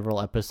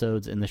several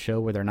episodes in the show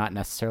where they're not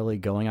necessarily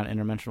going on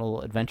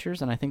interdimensional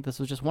adventures, and I think this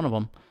was just one of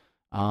them.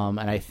 And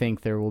I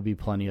think there will be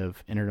plenty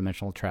of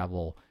interdimensional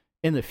travel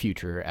in the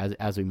future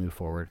as we move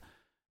forward.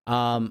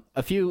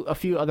 A few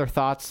other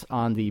thoughts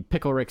on the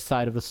Pickle Rick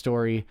side of the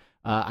story.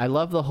 I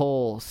love the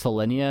whole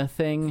Selenia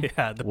thing.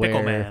 Yeah, the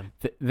Pickle Man.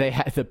 They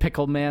have the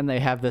Pickle Man. They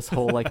have this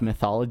whole like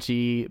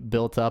mythology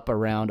built up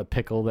around a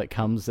pickle that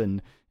comes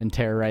and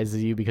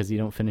terrorizes you because you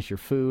don't finish your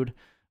food.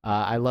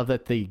 I love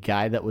that the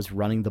guy that was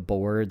running the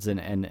boards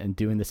and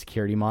doing the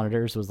security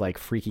monitors was like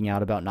freaking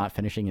out about not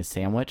finishing his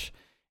sandwich.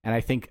 And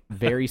I think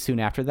very soon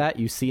after that,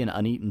 you see an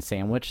uneaten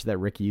sandwich that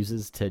Rick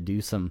uses to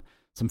do some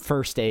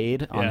first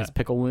aid on his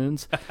pickle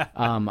wounds.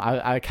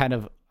 I kind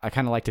of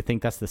like to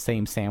think that's the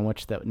same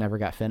sandwich that never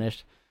got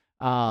finished.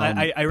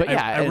 I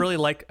really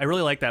like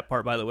that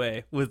part, by the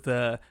way, with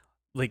the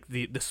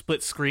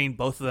split screen,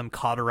 both of them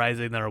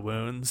cauterizing their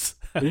wounds.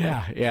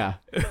 yeah.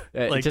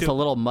 Like just a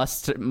little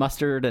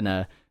mustard and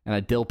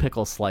a dill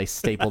pickle slice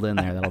stapled in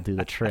there. That'll do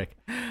the trick.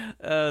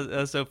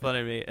 That's so funny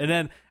to me. And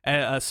then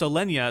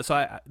Selenia.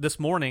 So this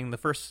morning,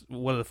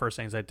 one of the first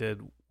things I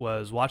did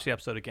was watch the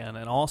episode again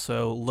and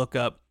also look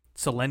up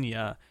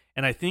Selenia.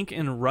 And I think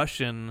in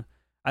Russian,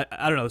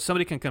 I don't know.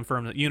 Somebody can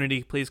confirm that.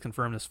 Unity, please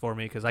confirm this for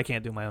me because I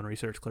can't do my own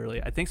research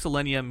clearly. I think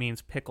Selenia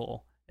means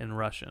pickle in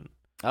Russian.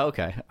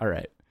 Okay, all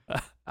right.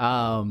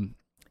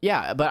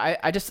 Yeah, but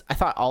I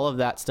thought all of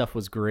that stuff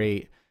was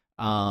great.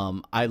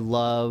 I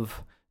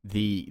love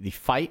the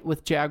fight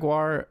with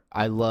Jaguar.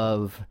 I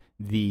love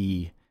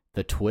the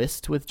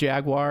twist with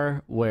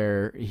Jaguar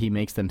where he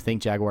makes them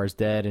think Jaguar's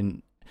dead,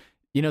 and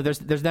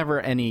there's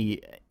never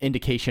any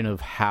indication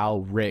of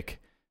how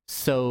Rick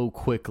so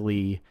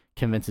quickly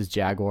convinces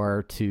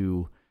Jaguar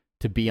to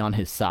be on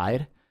his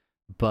side.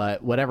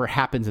 But whatever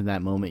happens in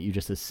that moment, you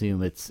just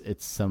assume it's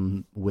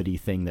some witty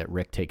thing that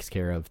Rick takes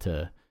care of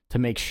to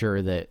make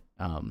sure that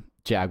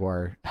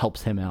Jaguar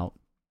helps him out.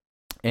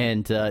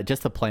 And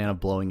just the plan of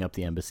blowing up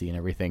the embassy and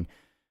everything.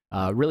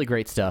 Really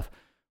great stuff.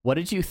 What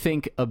did you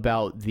think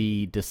about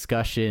the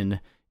discussion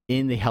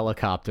in the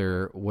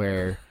helicopter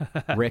where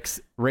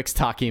Rick's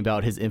talking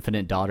about his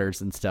infinite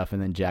daughters and stuff,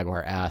 and then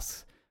Jaguar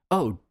asks,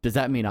 "Oh, does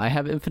that mean I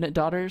have infinite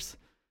daughters?"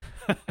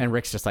 And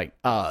Rick's just like,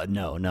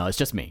 no, it's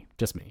just me.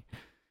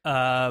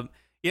 Yeah,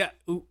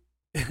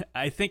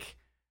 I think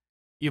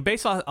you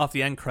base off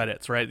the end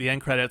credits, right? The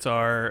end credits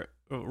are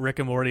Rick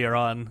and Morty are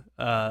on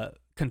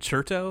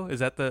Concerto. Is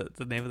that the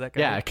name of that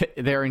guy? Yeah,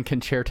 they're in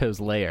Concerto's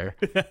lair,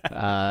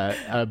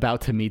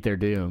 about to meet their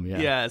doom.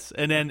 Yeah. Yes,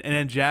 and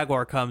then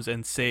Jaguar comes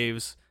and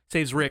saves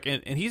Rick,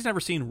 and he's never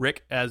seen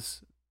Rick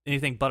as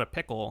anything but a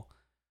pickle,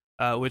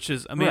 which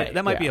is, I mean, right,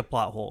 that might be a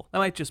plot hole. That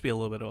might just be a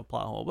little bit of a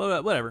plot hole,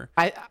 but whatever.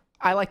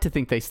 I like to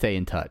think they stay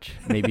in touch.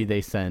 Maybe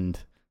they send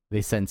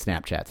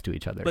Snapchats to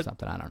each other or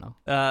something. I don't know.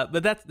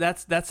 But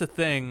that's the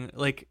thing.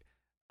 Like,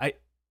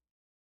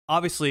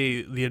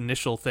 obviously the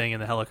initial thing in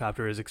the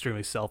helicopter is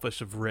extremely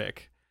selfish of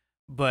Rick,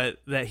 but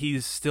that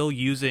he's still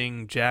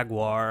using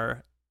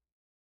Jaguar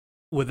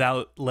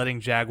without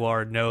letting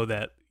Jaguar know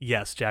that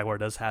yes, Jaguar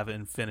does have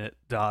infinite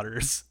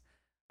daughters.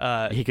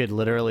 He could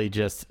literally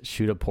just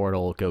shoot a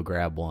portal, go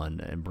grab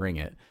one, and bring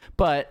it.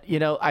 But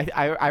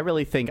I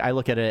really think I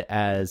look at it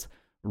as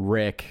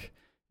Rick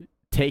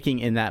taking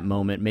in that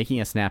moment,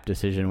 making a snap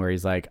decision where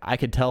he's like, I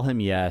could tell him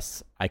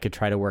yes, I could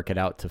try to work it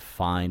out to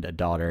find a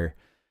daughter,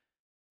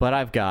 but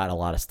I've got a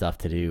lot of stuff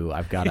to do.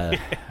 I've got to,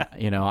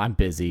 I'm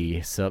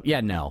busy. So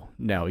yeah, no,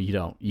 you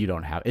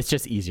don't have, it's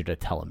just easier to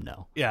tell him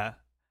no. Yeah.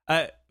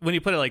 When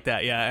you put it like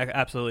that, yeah,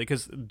 absolutely.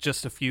 Because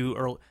just a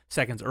few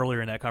seconds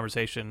earlier in that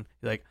conversation,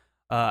 you're like,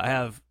 I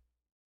have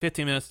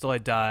 15 minutes till I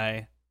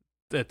die,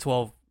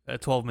 12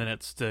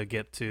 minutes to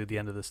get to the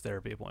end of this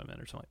therapy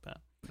appointment or something like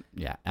that.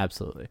 Yeah,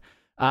 absolutely.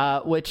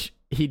 Which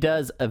he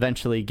does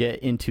eventually get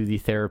into the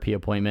therapy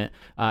appointment.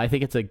 I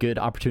think it's a good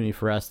opportunity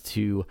for us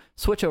to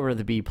switch over to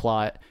the B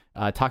plot,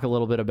 talk a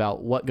little bit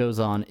about what goes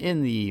on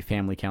in the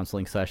family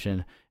counseling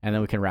session, and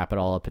then we can wrap it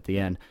all up at the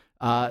end.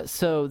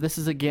 So this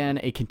is, again,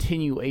 a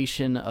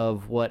continuation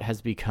of what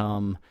has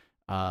become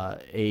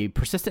a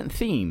persistent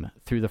theme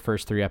through the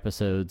first 3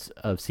 episodes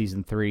of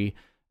season 3.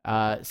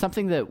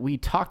 Something that we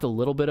talked a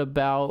little bit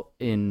about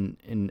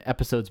in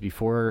episodes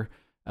before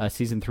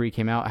season 3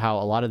 came out, how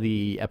a lot of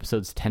the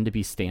episodes tend to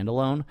be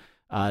standalone.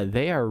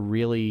 They are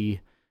really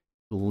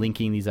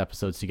linking these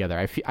episodes together.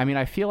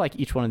 I feel like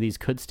each one of these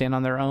could stand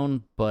on their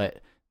own,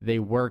 but they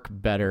work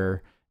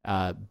better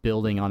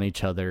building on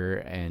each other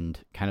and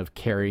kind of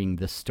carrying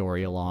the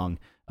story along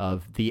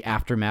of the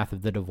aftermath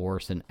of the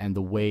divorce and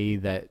the way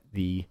that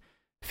the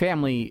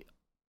family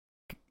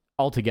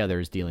altogether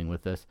is dealing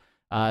with this.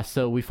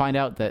 So we find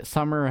out that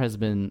Summer has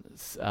been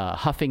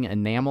huffing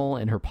enamel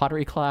in her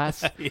pottery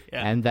class, yeah.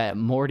 And that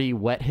Morty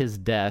wet his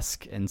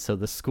desk, and so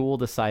the school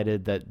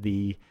decided that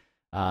the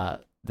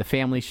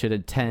family should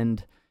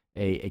attend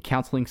a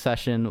counseling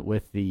session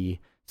with the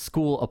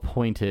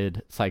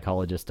school-appointed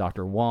psychologist,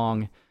 Dr.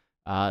 Wong.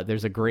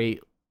 There's a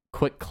great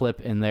quick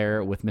clip in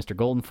there with Mr.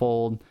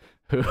 Goldenfold,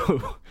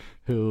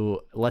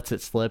 who lets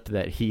it slip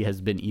that he has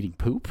been eating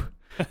poop,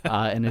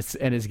 and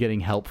is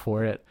getting help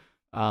for it.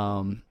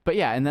 But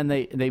yeah, and then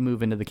they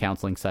move into the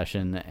counseling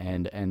session,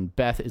 and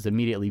Beth is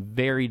immediately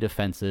very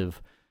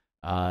defensive,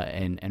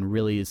 and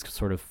really is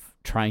sort of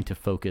trying to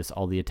focus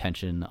all the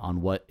attention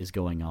on what is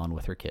going on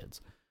with her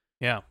kids.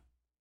 Yeah,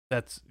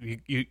 that's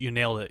you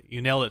nailed it.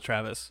 You nailed it,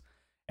 Travis.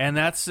 And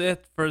that's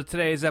it for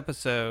today's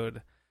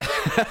episode.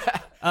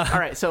 All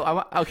right,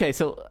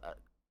 so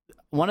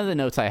one of the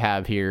notes I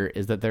have here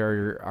is that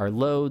there are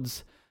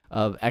loads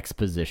of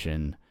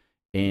exposition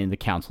in the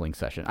counseling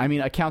session. I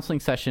mean, a counseling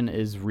session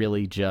is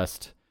really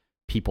just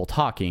people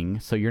talking,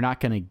 so you're not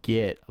going to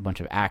get a bunch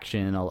of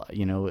action,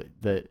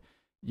 that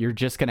you're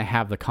just going to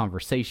have the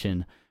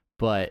conversation,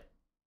 but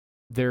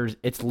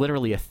it's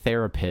literally a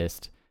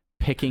therapist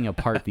picking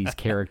apart these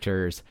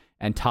characters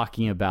and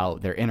talking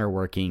about their inner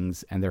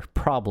workings and their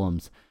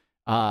problems.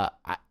 And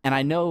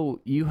I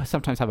know you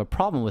sometimes have a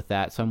problem with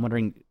that, so I'm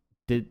wondering,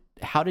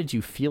 how did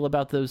you feel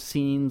about those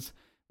scenes?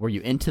 Were you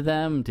into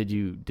them? Did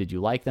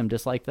you like them,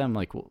 dislike them?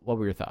 Like, what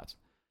were your thoughts?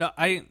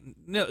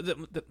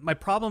 My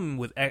problem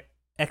with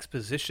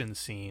exposition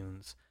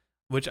scenes,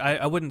 which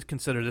I wouldn't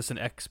consider this an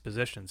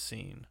exposition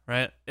scene,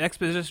 right?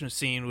 Exposition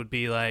scene would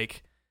be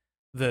like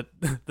the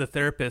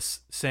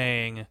therapist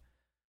saying,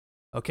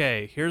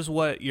 okay, here's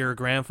what your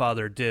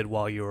grandfather did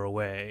while you were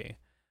away.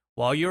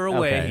 While you were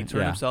away, Okay, he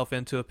turned yeah. himself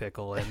into a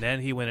pickle, and then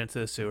he went into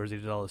the sewers. He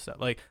did all this stuff.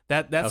 Like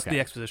that's Okay. the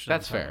exposition.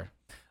 That's of the film. fair.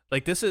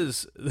 Like this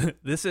is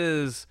this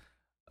is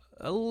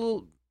a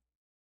little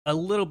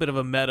bit of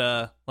a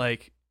meta.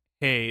 Like,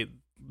 hey,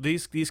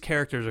 these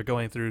characters are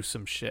going through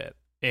some shit,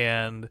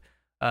 and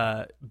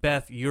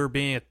Beth,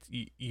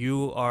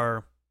 you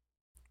are.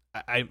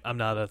 I'm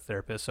not a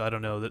therapist, so I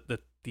don't know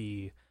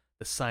the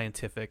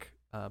scientific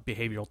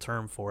behavioral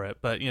term for it,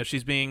 but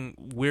she's being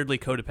weirdly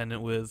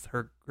codependent with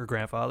her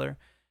grandfather,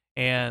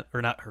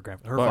 or not her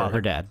grandfather, her Or father,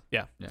 her dad.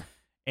 yeah, Yeah.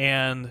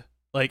 and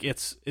like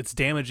it's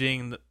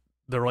damaging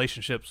the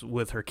relationships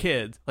with her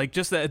kids, like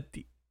just that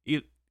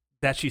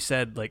she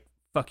said like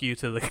fuck you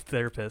to the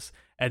therapist,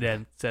 and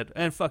then said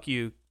and fuck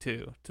you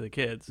too to the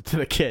kids To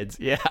the kids,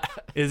 yeah.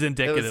 is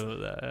indicative of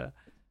that.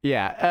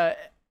 Yeah.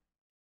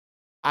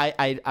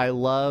 I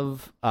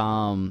love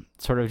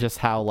sort of just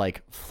how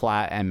like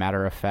flat and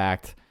matter of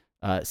fact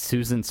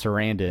Susan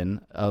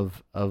Sarandon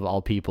of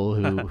all people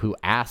who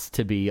asked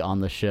to be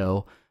on the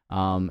show.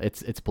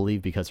 It's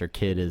believed because her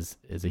kid is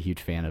a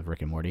huge fan of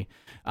Rick and Morty.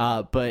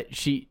 But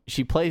she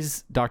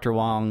plays Dr.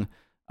 Wong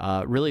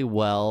really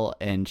well,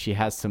 and she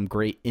has some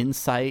great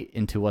insight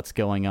into what's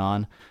going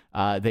on.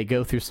 They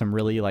go through some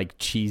really like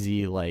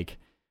cheesy like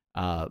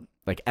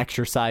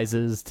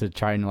exercises to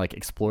try and like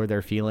explore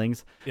their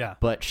feelings. Yeah.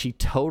 But she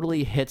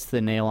totally hits the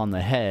nail on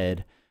the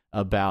head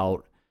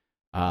about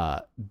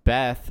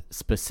Beth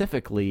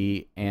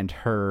specifically and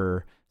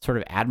her sort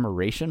of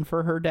admiration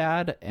for her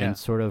dad and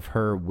sort of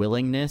her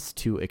willingness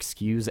to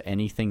excuse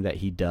anything that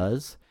he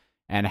does,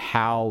 and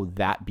how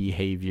that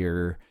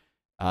behavior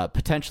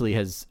potentially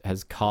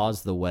has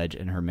caused the wedge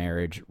in her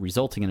marriage,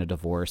 resulting in a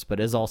divorce, but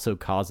is also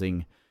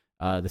causing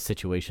the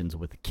situations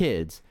with the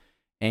kids.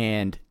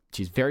 And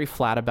she's very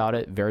flat about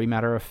it, very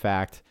matter of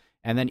fact.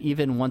 And then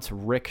even once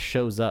Rick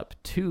shows up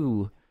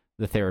to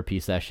the therapy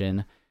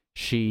session,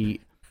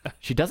 she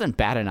doesn't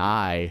bat an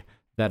eye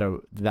that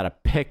a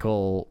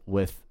pickle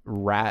with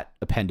rat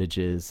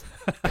appendages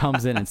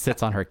comes in and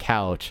sits on her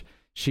couch.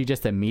 She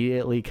just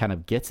immediately kind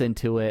of gets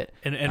into it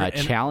and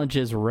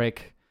challenges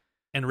Rick.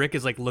 And Rick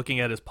is like looking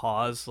at his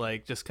paws,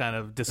 like just kind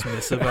of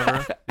dismissive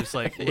of her, just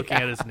like looking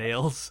at his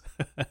nails.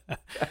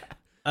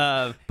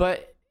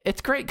 But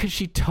it's great because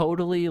she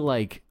totally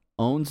like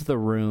owns the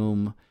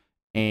room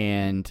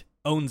and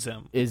owns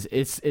him. Is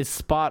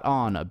spot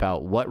on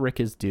about what Rick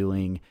is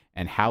doing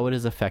and how it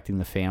is affecting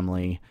the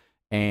family.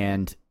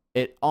 And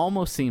it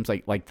almost seems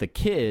like the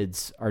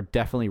kids are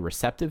definitely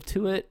receptive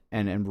to it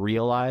and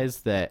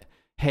realize that,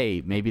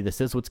 hey, maybe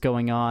this is what's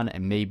going on,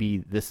 and maybe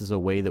this is a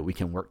way that we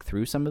can work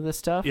through some of this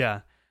stuff.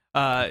 Yeah.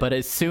 But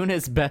as soon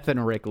as Beth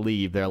and Rick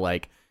leave, they're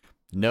like,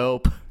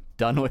 nope,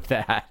 done with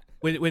that.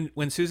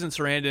 When Susan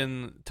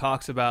Sarandon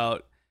talks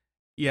about,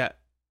 yeah,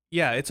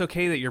 it's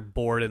okay that you're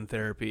bored in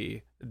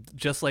therapy,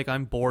 just like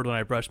I'm bored when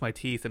I brush my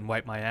teeth and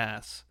wipe my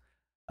ass.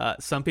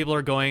 Some people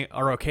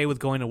are okay with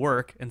going to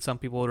work, and some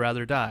people would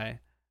rather die.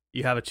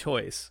 You have a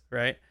choice,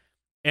 right?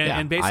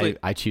 And basically,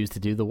 I choose to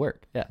do the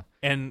work. Yeah.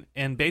 And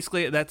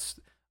basically, that's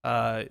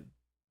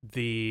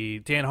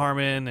the Dan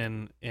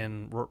Harmon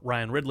and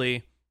Ryan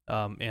Ridley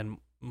and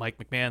Mike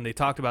McMahon. They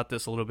talked about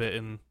this a little bit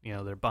in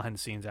their behind the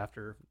scenes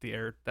after the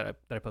air that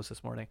I posted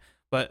this morning.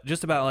 But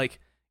just about like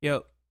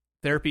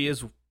therapy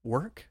is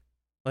work.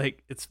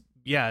 Like it's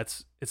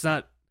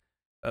not.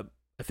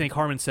 I think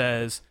Harmon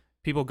says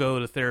people go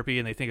to therapy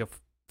and they think of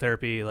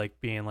therapy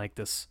like being like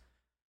this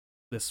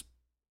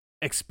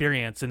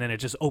experience, and then it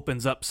just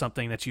opens up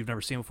something that you've never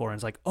seen before, and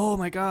it's like, oh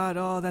my god,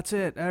 oh that's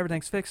it,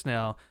 everything's fixed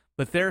now.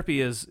 But therapy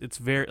it's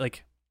very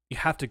like you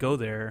have to go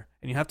there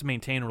and you have to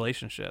maintain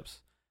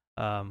relationships.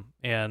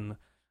 And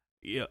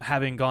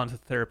having gone to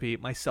therapy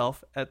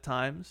myself at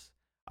times,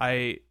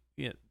 I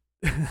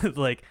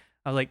like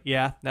I was like,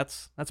 yeah,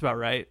 that's about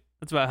right.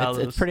 That's about how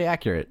it's pretty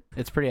accurate.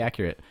 It's pretty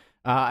accurate.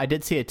 I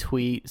did see a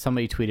tweet.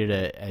 Somebody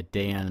tweeted at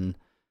Dan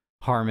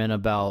Harmon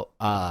about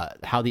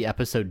how the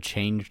episode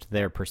changed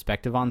their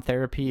perspective on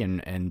therapy,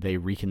 and they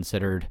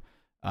reconsidered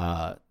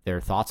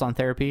their thoughts on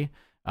therapy.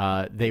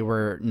 They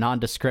were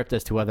nondescript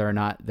as to whether or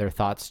not their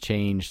thoughts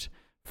changed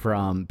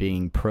from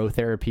being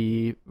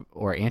pro-therapy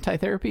or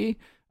anti-therapy.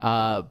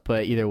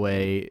 But either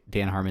way,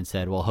 Dan Harmon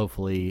said, well,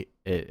 hopefully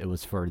it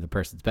was for the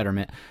person's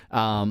betterment.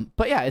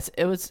 But yeah,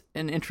 it was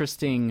an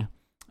interesting,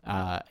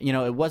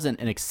 it wasn't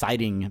an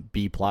exciting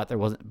B plot.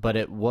 But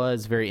it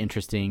was very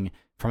interesting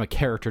from a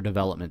character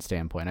development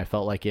standpoint. I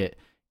felt like it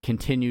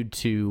continued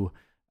to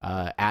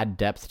add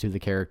depth to the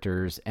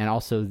characters, and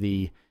also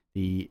the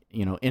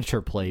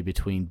interplay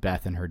between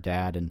Beth and her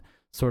dad, and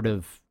sort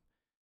of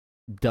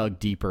dug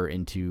deeper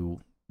into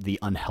the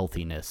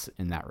unhealthiness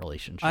in that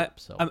relationship.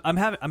 I'm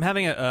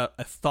having a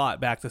thought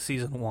back to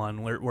season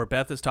 1 where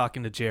Beth is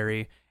talking to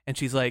Jerry, and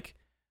she's like,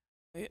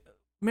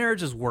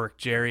 marriage is work,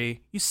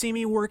 Jerry. You see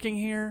me working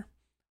here?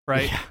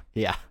 Right?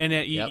 Yeah. And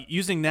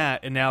using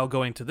that, and now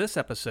going to this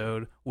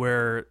episode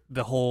where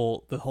the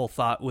whole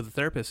thought with the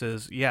therapist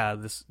is,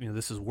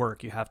 this is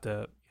work. You have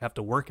to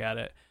work at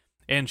it.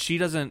 And she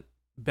doesn't.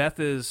 Beth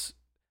is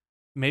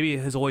maybe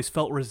has always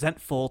felt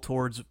resentful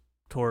towards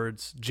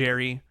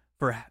Jerry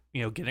for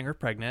getting her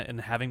pregnant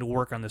and having to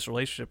work on this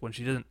relationship when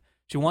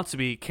she wants to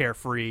be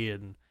carefree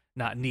and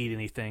not need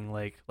anything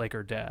like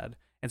her dad.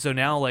 And so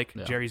now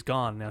Jerry's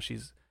gone, now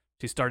she's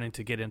starting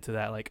to get into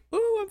that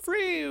ooh, I'm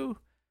free. Ooh.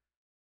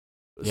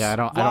 Yeah, I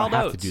don't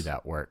have to do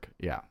that work.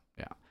 Yeah.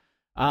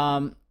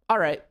 All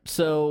right.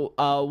 So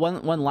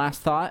one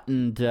last thought,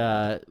 and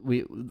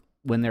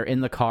when they're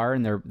in the car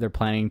and they're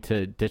planning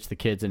to ditch the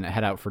kids and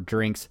head out for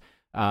drinks,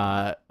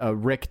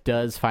 Rick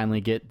does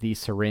finally get the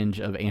syringe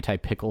of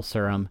anti-pickle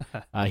serum.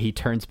 He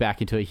turns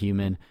back into a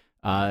human.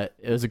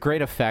 It was a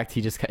great effect.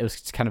 It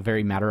was kind of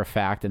very matter of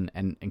fact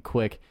and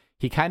quick.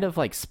 He kind of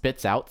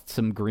spits out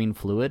some green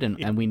fluid,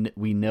 and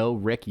we know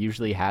Rick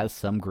usually has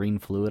some green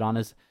fluid on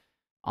his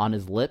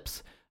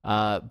lips.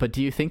 But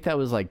do you think that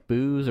was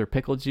booze or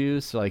pickle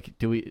juice?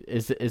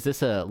 Is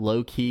this a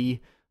low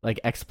key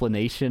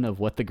explanation of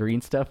what the green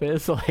stuff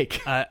is?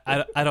 I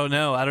don't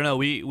know.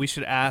 We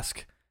should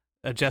ask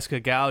Jessica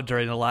Gao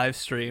during the live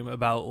stream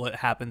about what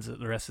happens in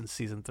the rest of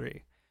season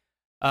 3.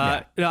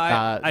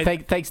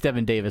 Thanks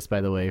Devin Davis,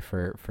 by the way,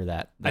 for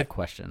that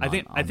question. I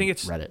think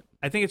it's Reddit.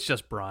 I think it's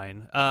just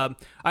Brian. I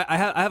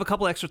have a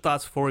couple extra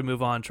thoughts before we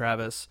move on,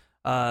 Travis.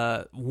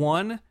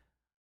 One,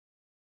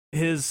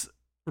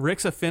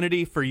 Rick's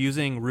affinity for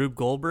using Rube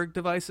Goldberg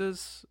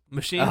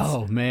machines.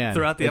 Oh man,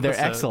 throughout the episode,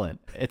 they're excellent.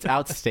 It's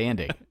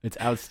outstanding. It's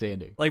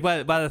outstanding. By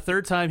the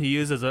third time he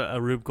uses a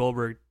Rube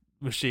Goldberg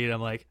machine,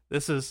 I'm like,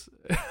 this is.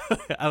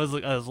 I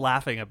was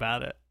laughing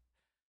about it.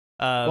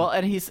 Well,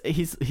 and he's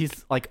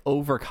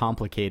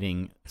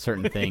overcomplicating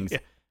certain things. Yeah.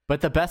 But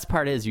the best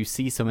part is you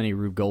see so many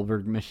Rube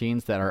Goldberg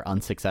machines that are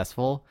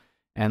unsuccessful,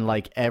 and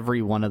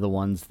every one of the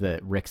ones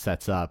that Rick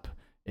sets up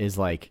is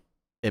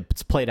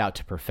it's played out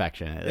to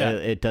perfection. Yeah.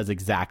 It does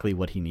exactly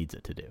what he needs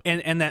it to do.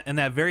 And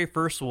that very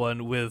first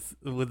one with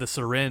the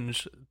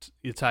syringe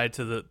tied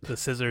to the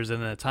scissors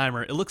and the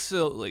timer, it looks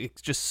so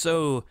just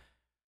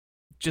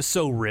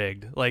so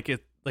rigged.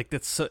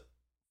 That's so,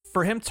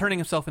 for him turning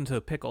himself into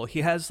a pickle,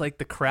 he has the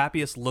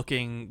crappiest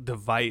looking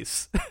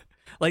device.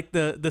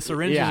 The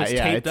syringe is just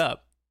taped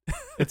up.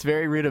 It's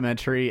very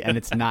rudimentary and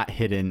it's not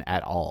hidden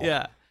at all.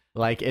 Yeah.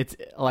 It's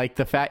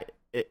the fact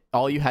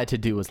all you had to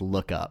do was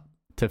look up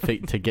to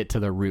get to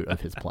the root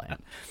of his plan.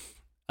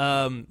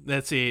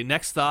 Let's see.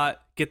 Next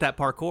thought, get that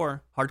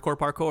hardcore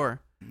parkour.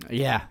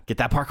 Yeah, get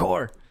that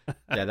parkour.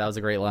 Yeah, that was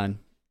a great line.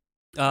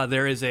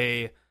 There is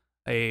a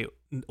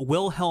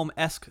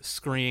Wilhelm-esque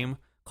scream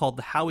called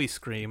the Howie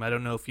scream. I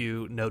don't know if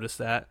you noticed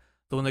that.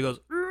 The one that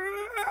goes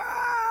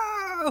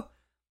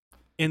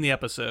in the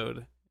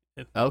episode.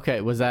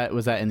 Okay, was that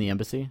in the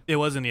embassy? It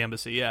was in the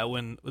embassy, yeah,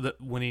 when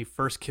he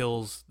first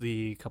kills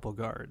the couple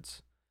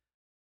guards.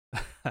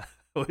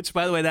 Which,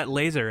 by the way, that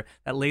laser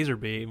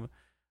beam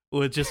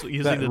was just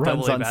using the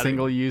runs AA on battery.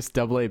 Single-use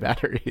AA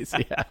batteries.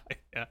 Yeah,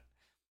 yeah,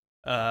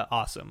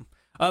 awesome.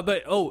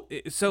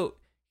 So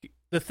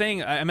the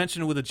thing I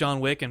mentioned with the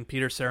John Wick and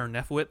Peter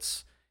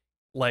Serafinowicz,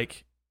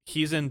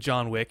 he's in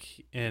John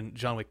Wick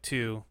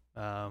 2.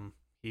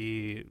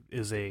 He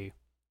is a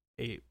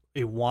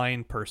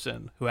wine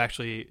person who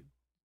actually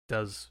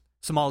does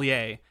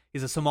sommelier.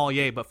 He's a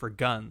sommelier, but for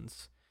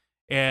guns.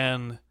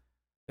 And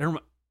it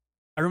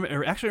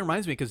actually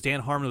reminds me because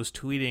Dan Harmon was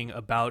tweeting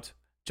about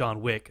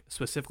John Wick,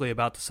 specifically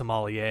about the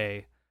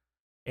sommelier.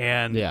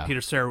 And Peter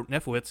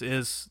Serafinowicz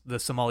is the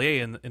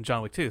sommelier in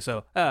John Wick 2.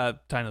 So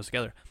tying those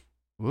together.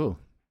 Ooh,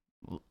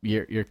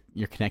 you're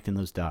connecting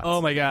those dots.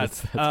 Oh my god!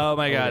 Oh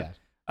my god!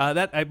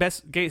 That I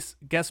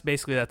guess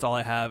basically that's all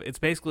I have. It's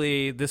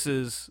basically this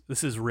is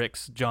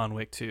Rick's John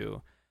Wick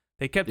 2.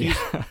 They kept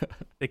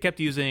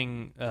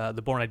using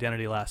the Bourne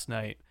Identity last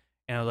night,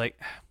 and I was like,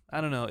 I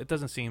don't know, it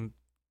doesn't seem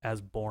as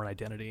Bourne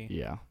Identity.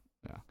 Yeah.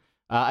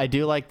 I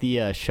do like the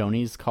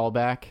Shoney's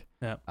callback.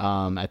 Yeah.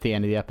 At the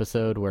end of the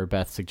episode where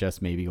Beth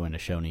suggests maybe going to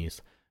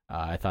Shoney's.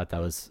 I thought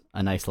that was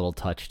a nice little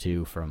touch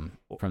too from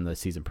the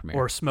season premiere.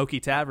 Or Smoky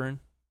Tavern.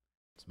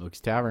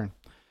 Smokey's Tavern.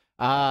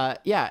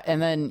 Yeah,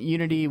 and then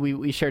Unity,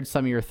 we shared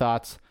some of your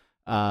thoughts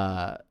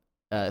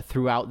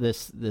throughout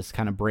this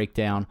kind of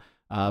breakdown,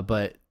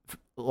 but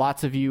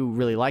lots of you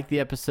really liked the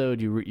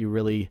episode. You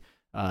really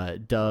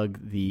dug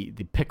the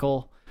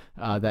pickle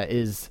that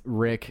is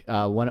Rick.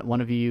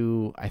 One of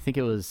you, I think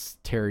it was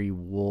Terry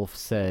Wolf,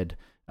 said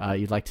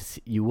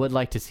you would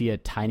like to see a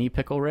tiny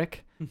pickle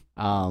Rick.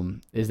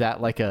 Is that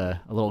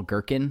a little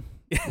gherkin?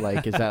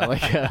 Is that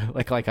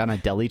like on a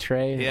deli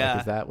tray? Yeah.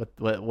 Is that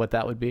what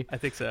that would be? I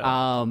think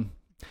so.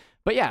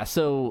 But yeah,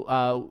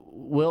 so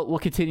we'll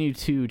continue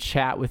to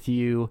chat with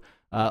you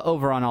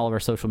over on all of our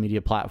social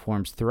media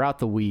platforms throughout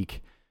the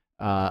week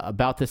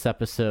about this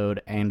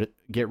episode, and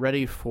get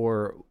ready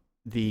for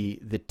the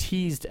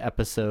teased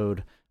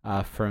episode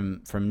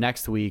from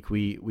next week.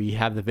 We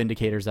have the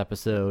Vindicators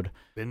episode.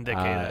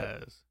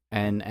 Vindicators.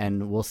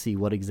 And we'll see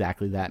what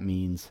exactly that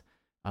means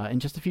in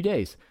just a few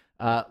days.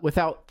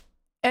 Without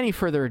any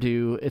further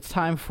ado, it's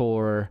time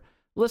for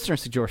listener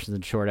suggestions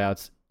and short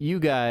outs. You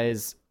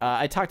guys,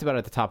 I talked about it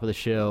at the top of the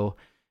show,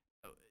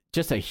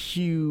 just a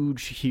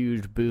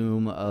huge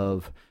boom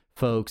of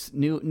folks,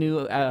 new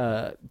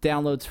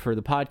downloads for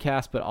the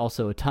podcast, but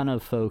also a ton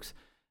of folks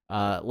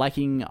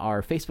liking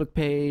our Facebook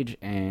page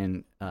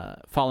and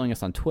following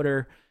us on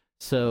Twitter.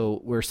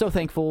 So we're so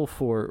thankful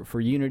for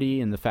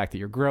Unity and the fact that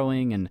you're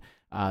growing, and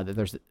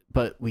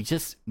but we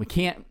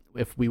can't.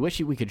 If we wish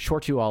we could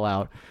short you all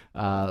out,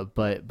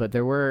 but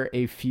there were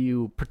a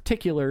few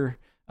particular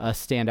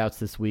standouts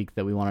this week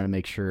that we wanted to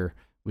make sure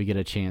we get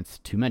a chance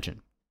to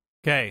mention.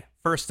 Okay,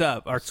 first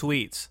up, our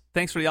tweets.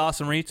 Thanks for the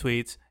awesome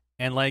retweets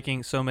and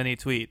liking so many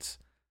tweets,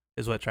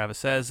 is what Travis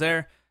says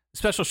there.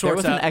 Special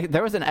shorts out.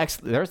 There was an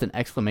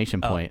exclamation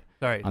point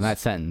on that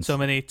sentence. So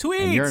many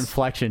tweets. And your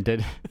inflection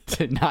did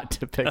not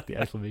depict the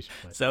exclamation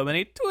point. So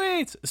many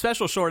tweets.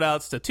 Special short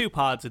outs to 2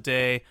 pods a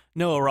day,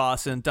 Noah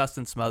Rawson,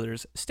 Dustin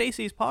Smothers,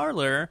 Stacy's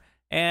Parlor,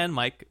 and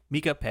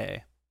Mika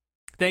Pei.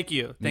 Thank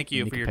you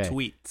for your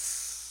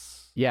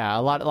tweets. Yeah,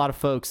 a lot of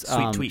folks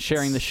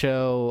sharing the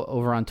show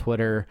over on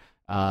Twitter.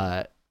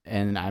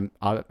 And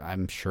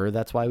I'm sure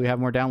that's why we have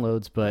more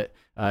downloads. But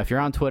if you're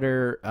on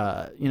Twitter,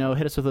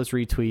 hit us with those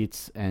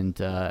retweets and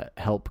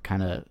help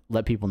kind of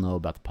let people know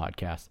about the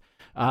podcast.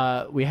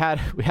 We had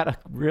a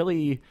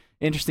really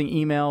interesting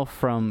email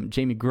from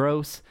Jamie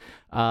Gross,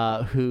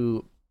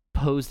 who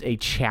posed a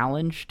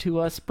challenge to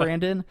us,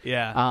 Brandon.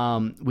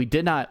 Yeah. We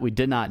did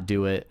not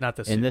do it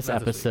in this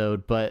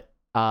episode, but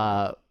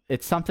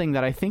it's something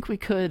that I think we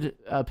could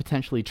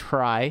potentially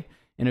try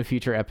in a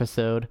future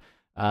episode.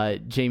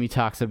 Jamie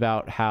talks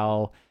about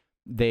how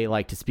they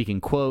like to speak in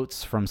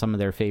quotes from some of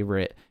their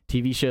favorite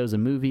TV shows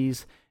and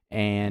movies,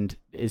 and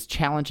is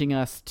challenging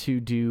us to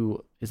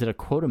do, is it a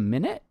quote a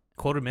minute?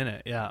 Quote a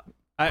minute, yeah.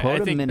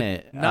 Quote a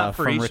minute not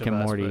for from each Rick of and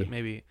us, Morty. but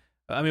maybe.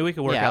 I mean, we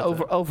could work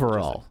out.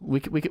 Overall, we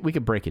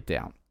could break it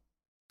down.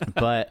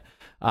 But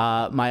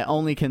my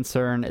only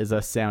concern is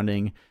us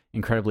sounding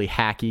incredibly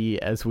hacky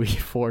as we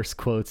force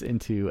quotes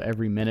into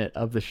every minute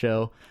of the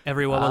show.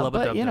 Every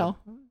but you know,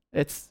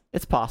 it's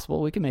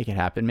possible. We can make it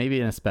happen.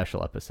 Maybe in a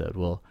special episode,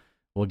 we'll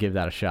give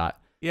that a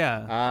shot.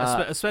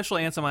 Yeah, a special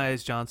Ansem I.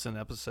 Johnson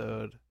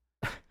episode.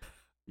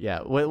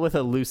 Yeah, with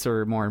a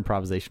looser, more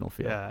improvisational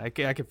feel. Yeah, I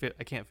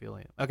can't feel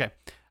it. Okay,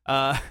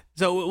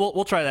 so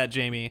we'll try that,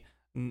 Jamie.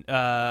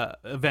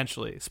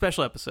 Eventually,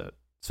 special episode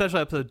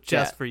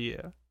just for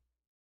you.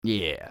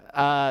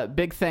 Yeah.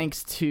 Big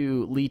thanks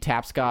to Lee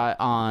Tapscott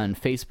on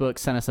Facebook.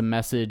 Sent us a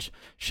message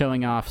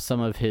showing off some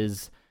of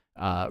his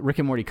Rick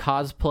and Morty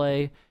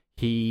cosplay.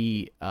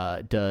 He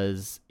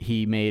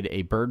made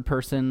a bird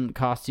person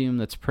costume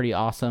that's pretty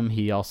awesome.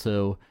 He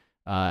also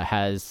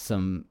has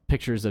some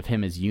pictures of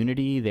him as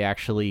Unity. They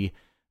actually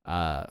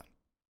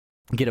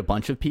get a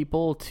bunch of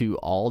people to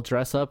all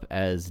dress up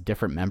as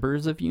different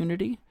members of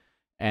Unity,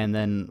 and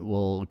then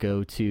we'll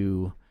go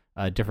to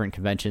different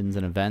conventions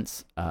and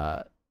events.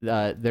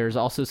 There's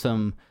also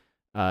some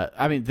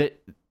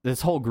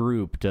this whole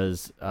group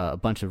does a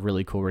bunch of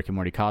really cool Rick and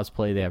Morty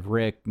cosplay. They have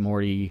Rick,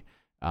 Morty,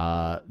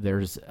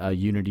 there's a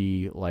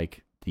Unity,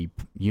 like the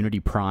Unity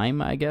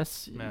Prime, I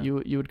guess you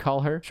would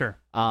call her. Sure.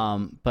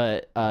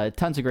 But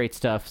tons of great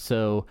stuff.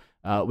 So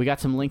we got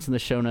some links in the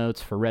show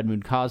notes for Red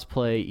Moon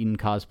Cosplay, Eden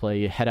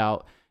Cosplay. Head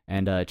out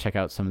and check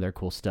out some of their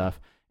cool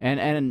stuff.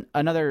 And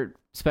another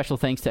special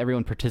thanks to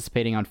everyone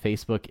participating on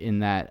Facebook in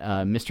that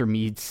Mr.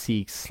 Mead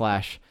Seeks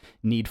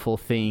 /Needful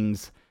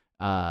Things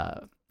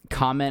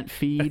comment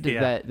feed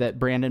that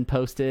Brandon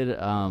posted.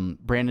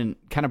 Brandon,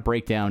 kind of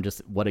break down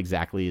just what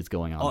exactly is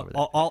going on over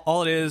there.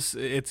 All it is,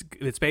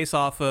 it's based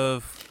off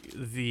of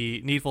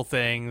the Needful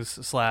Things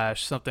 /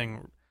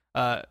 something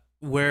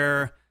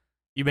where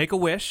you make a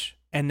wish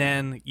and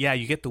then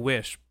you get the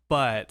wish,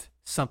 but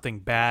something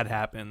bad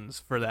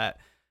happens for that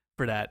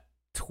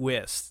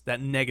twist,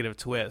 that negative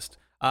twist.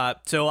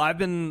 So I've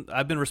been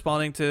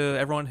responding to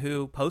everyone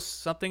who posts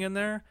something in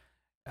there,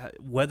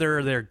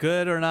 whether they're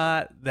good or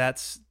not.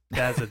 That's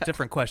a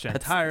different question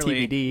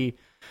entirely. TBD.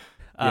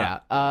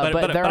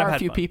 But there are a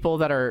few people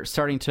that are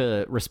starting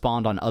to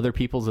respond on other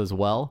people's as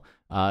well.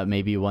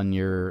 Maybe when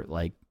you're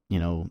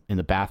in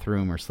the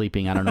bathroom or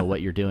sleeping, I don't know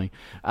what you're doing.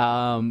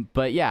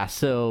 But yeah,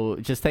 so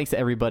just thanks to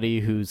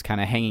everybody who's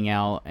kind of hanging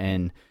out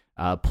and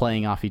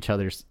playing off each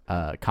other's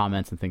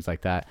comments and things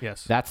like that.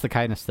 Yes, that's the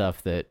kind of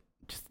stuff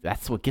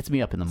that's what gets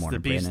me up in the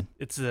morning, Brandon.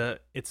 It's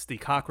the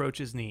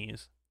cockroach's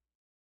knees.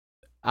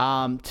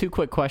 2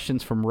 quick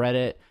questions from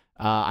Reddit.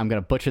 I'm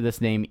going to butcher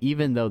this name,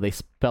 even though they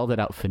spelled it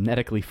out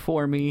phonetically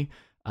for me.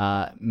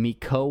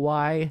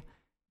 Mikowai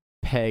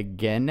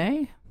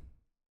Pegene?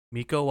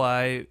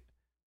 Mikowai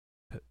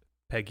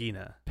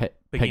Pegina.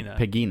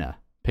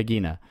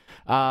 Pegina.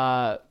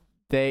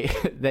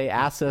 They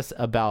asked us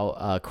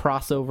about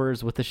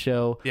crossovers with the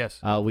show. Yes.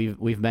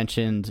 We've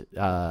mentioned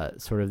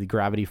sort of the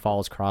Gravity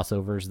Falls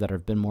crossovers that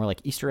have been more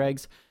like Easter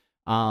eggs.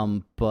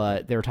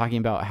 But they were talking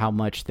about how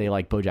much they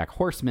like BoJack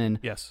Horseman.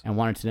 Yes. And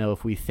wanted to know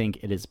if we think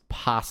it is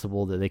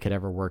possible that they could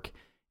ever work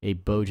a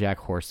BoJack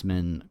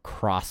Horseman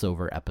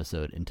crossover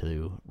episode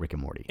into Rick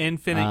and Morty.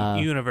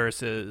 Infinite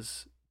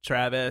universes,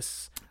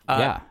 Travis.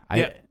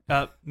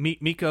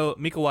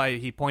 Mikowai,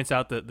 he points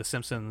out the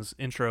Simpsons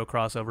intro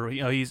crossover.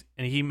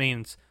 He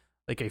means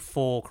like a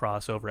full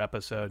crossover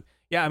episode.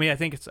 Yeah, I mean, I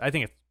think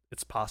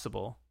it's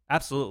possible.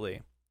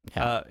 Absolutely.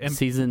 Yeah. And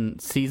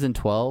season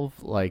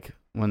 12, like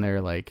when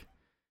they're like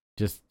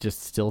just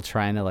still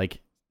trying to like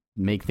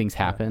make things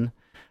happen.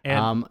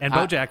 and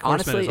BoJack Horseman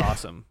honestly, is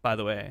awesome, by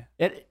the way.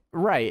 It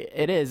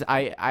is.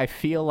 I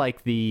feel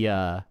like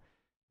the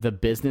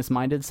business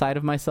minded side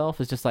of myself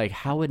is just like,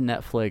 how would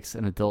Netflix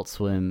and Adult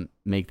Swim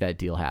make that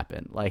deal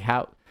happen? Like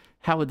how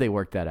would they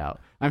work that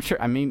out? I'm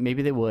sure. I mean,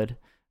 maybe they would.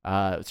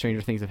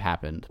 Stranger Things have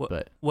happened,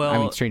 but I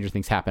mean, Stranger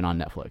Things happen on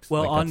Netflix.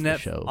 Well, like, on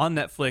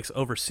Netflix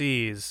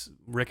overseas,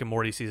 Rick and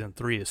Morty season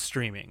 3 is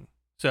streaming,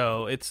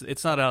 so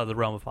it's not out of the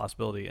realm of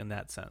possibility in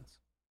that sense.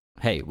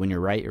 Hey, when you're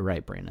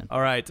right, Brandon.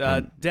 All right,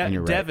 and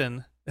you're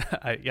Devin.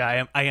 Right.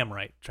 I am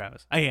right,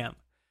 Travis. I am.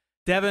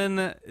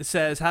 Devin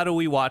says, "How do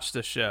we watch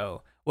the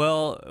show?"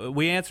 Well,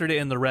 we answered it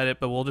in the Reddit,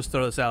 but we'll just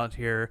throw this out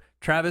here.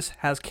 Travis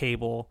has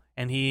cable,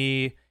 and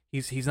he's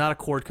not a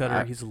cord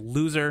cutter. He's a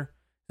loser.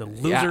 The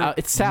loser, yeah,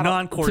 it's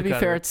non-cord To be cutter.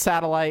 fair, it's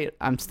satellite.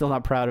 I'm still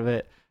not proud of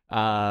it.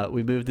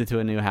 We moved into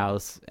a new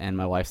house, and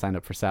my wife signed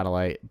up for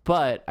satellite.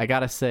 But I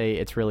gotta say,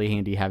 it's really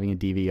handy having a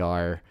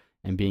DVR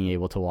and being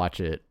able to watch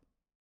it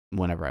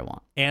whenever I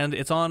want. And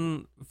it's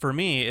on, for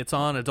me, it's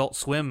on Adult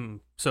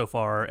Swim so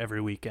far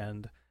every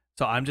weekend.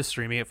 So I'm just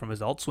streaming it from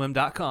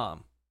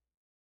AdultSwim.com.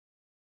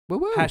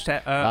 Woo-woo.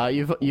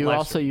 Hashtag. You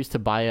also used to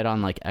buy it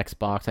on like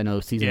Xbox. I know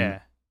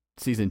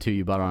season 2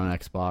 you bought it on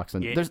Xbox,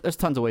 and there's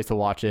tons of ways to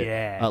watch it.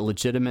 Yeah.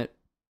 Legitimate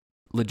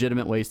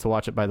ways to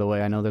watch it. By the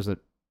way, I know there's at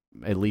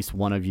least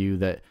one of you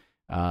that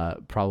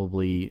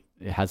probably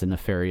has a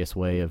nefarious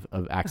way of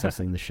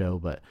accessing the show,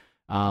 but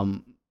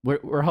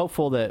we're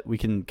hopeful that we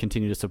can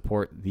continue to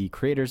support the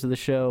creators of the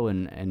show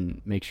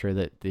and make sure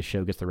that the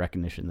show gets the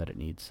recognition that it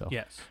needs. So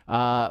Yes.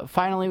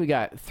 Finally, we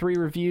got 3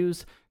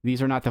 reviews.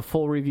 These are not the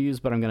full reviews,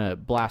 but I'm gonna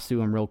blast through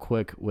them real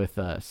quick with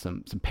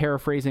some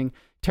paraphrasing.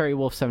 Terry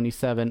Wolf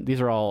 77. These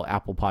are all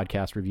Apple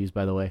Podcast reviews,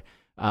 by the way.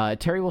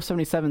 Terry Wolf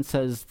 77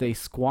 says they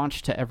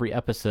squanch to every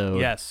episode.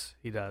 Yes,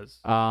 he does.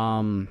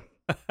 I'm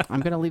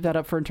gonna leave that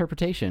up for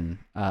interpretation.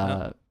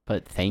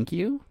 But thank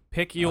you.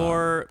 Pick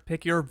your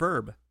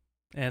verb,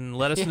 and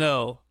let us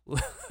know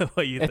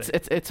what you think.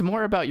 It's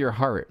more about your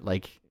heart.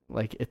 Like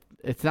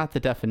it's not the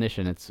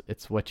definition.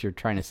 It's what you're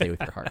trying to say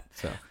with your heart.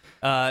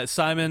 So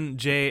Simon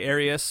J.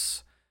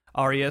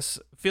 Arias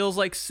feels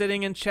like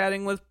sitting and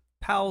chatting with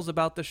pals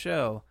about the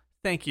show.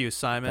 Thank you,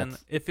 Simon.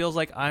 It feels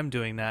like I'm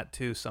doing that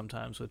too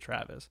sometimes with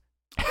Travis.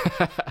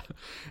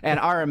 And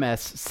RMS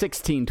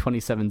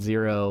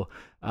 16270.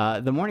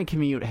 The morning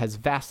commute has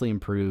vastly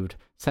improved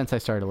since I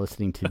started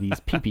listening to these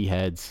PP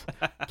heads.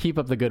 Keep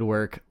up the good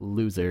work,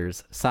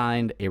 losers.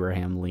 Signed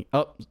Abraham Lincoln.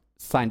 Oh,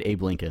 signed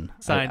Abe Lincoln.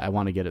 I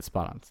want to get it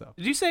spot on. So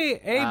did you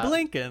say Abe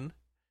Lincoln?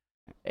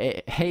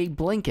 Hey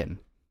Blinken.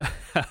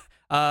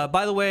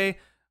 By the way,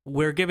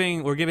 we're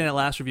giving that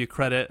last review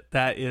credit.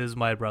 That is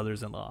my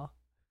brothers-in-law.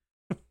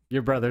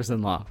 Your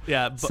brothers-in-law.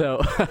 Yeah.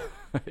 So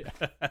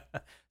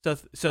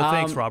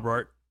Thanks,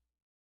 Robert.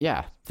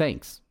 Yeah,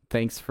 thanks.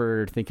 Thanks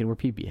for thinking we're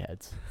PP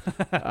heads.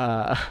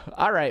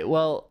 All right.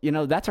 Well,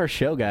 that's our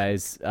show,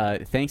 guys.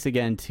 Thanks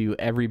again to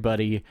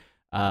everybody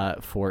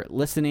for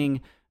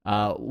listening.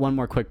 One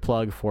more quick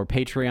plug for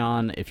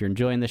Patreon. If you're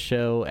enjoying the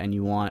show and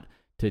you want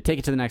to take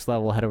it to the next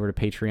level, head over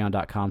to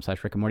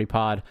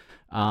patreon.com/RickandMortyPod.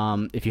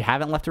 If you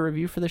haven't left a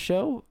review for the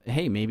show,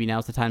 hey, maybe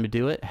now's the time to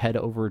do it. Head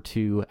over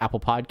to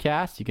Apple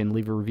Podcasts. You can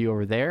leave a review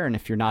over there. And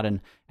if you're not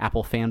an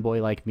Apple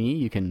fanboy like me,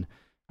 you can,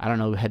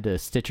 head to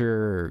Stitcher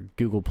or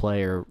Google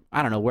Play or,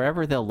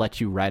 wherever they'll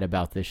let you write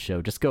about this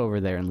show. Just go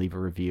over there and leave a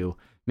review.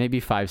 Maybe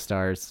 5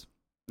 stars.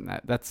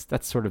 That's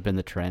sort of been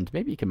the trend.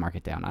 Maybe you can mark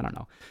it down. I don't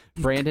know.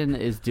 Brandon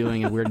is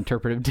doing a weird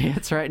interpretive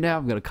dance right now.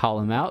 I'm going to call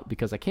him out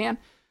because I can.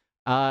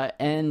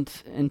 And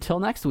until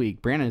next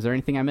week, Brandon, is there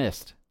anything I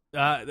missed?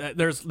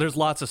 There's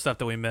lots of stuff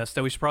that we missed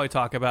that we should probably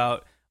talk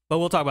about, but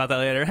we'll talk about that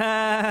later.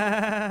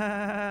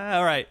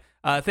 All right.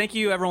 Thank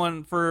you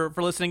everyone for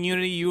listening.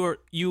 Unity,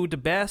 you the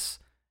best.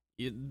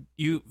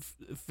 You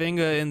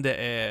finger in the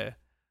air.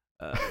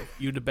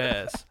 You the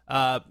best.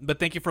 But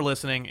thank you for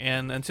listening,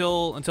 and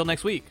until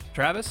next week,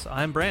 Travis,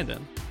 I'm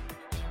Brandon.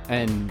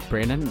 And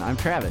Brandon, I'm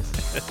Travis.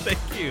 Thank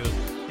you.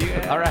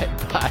 All right.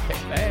 Bye.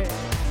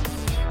 Bye.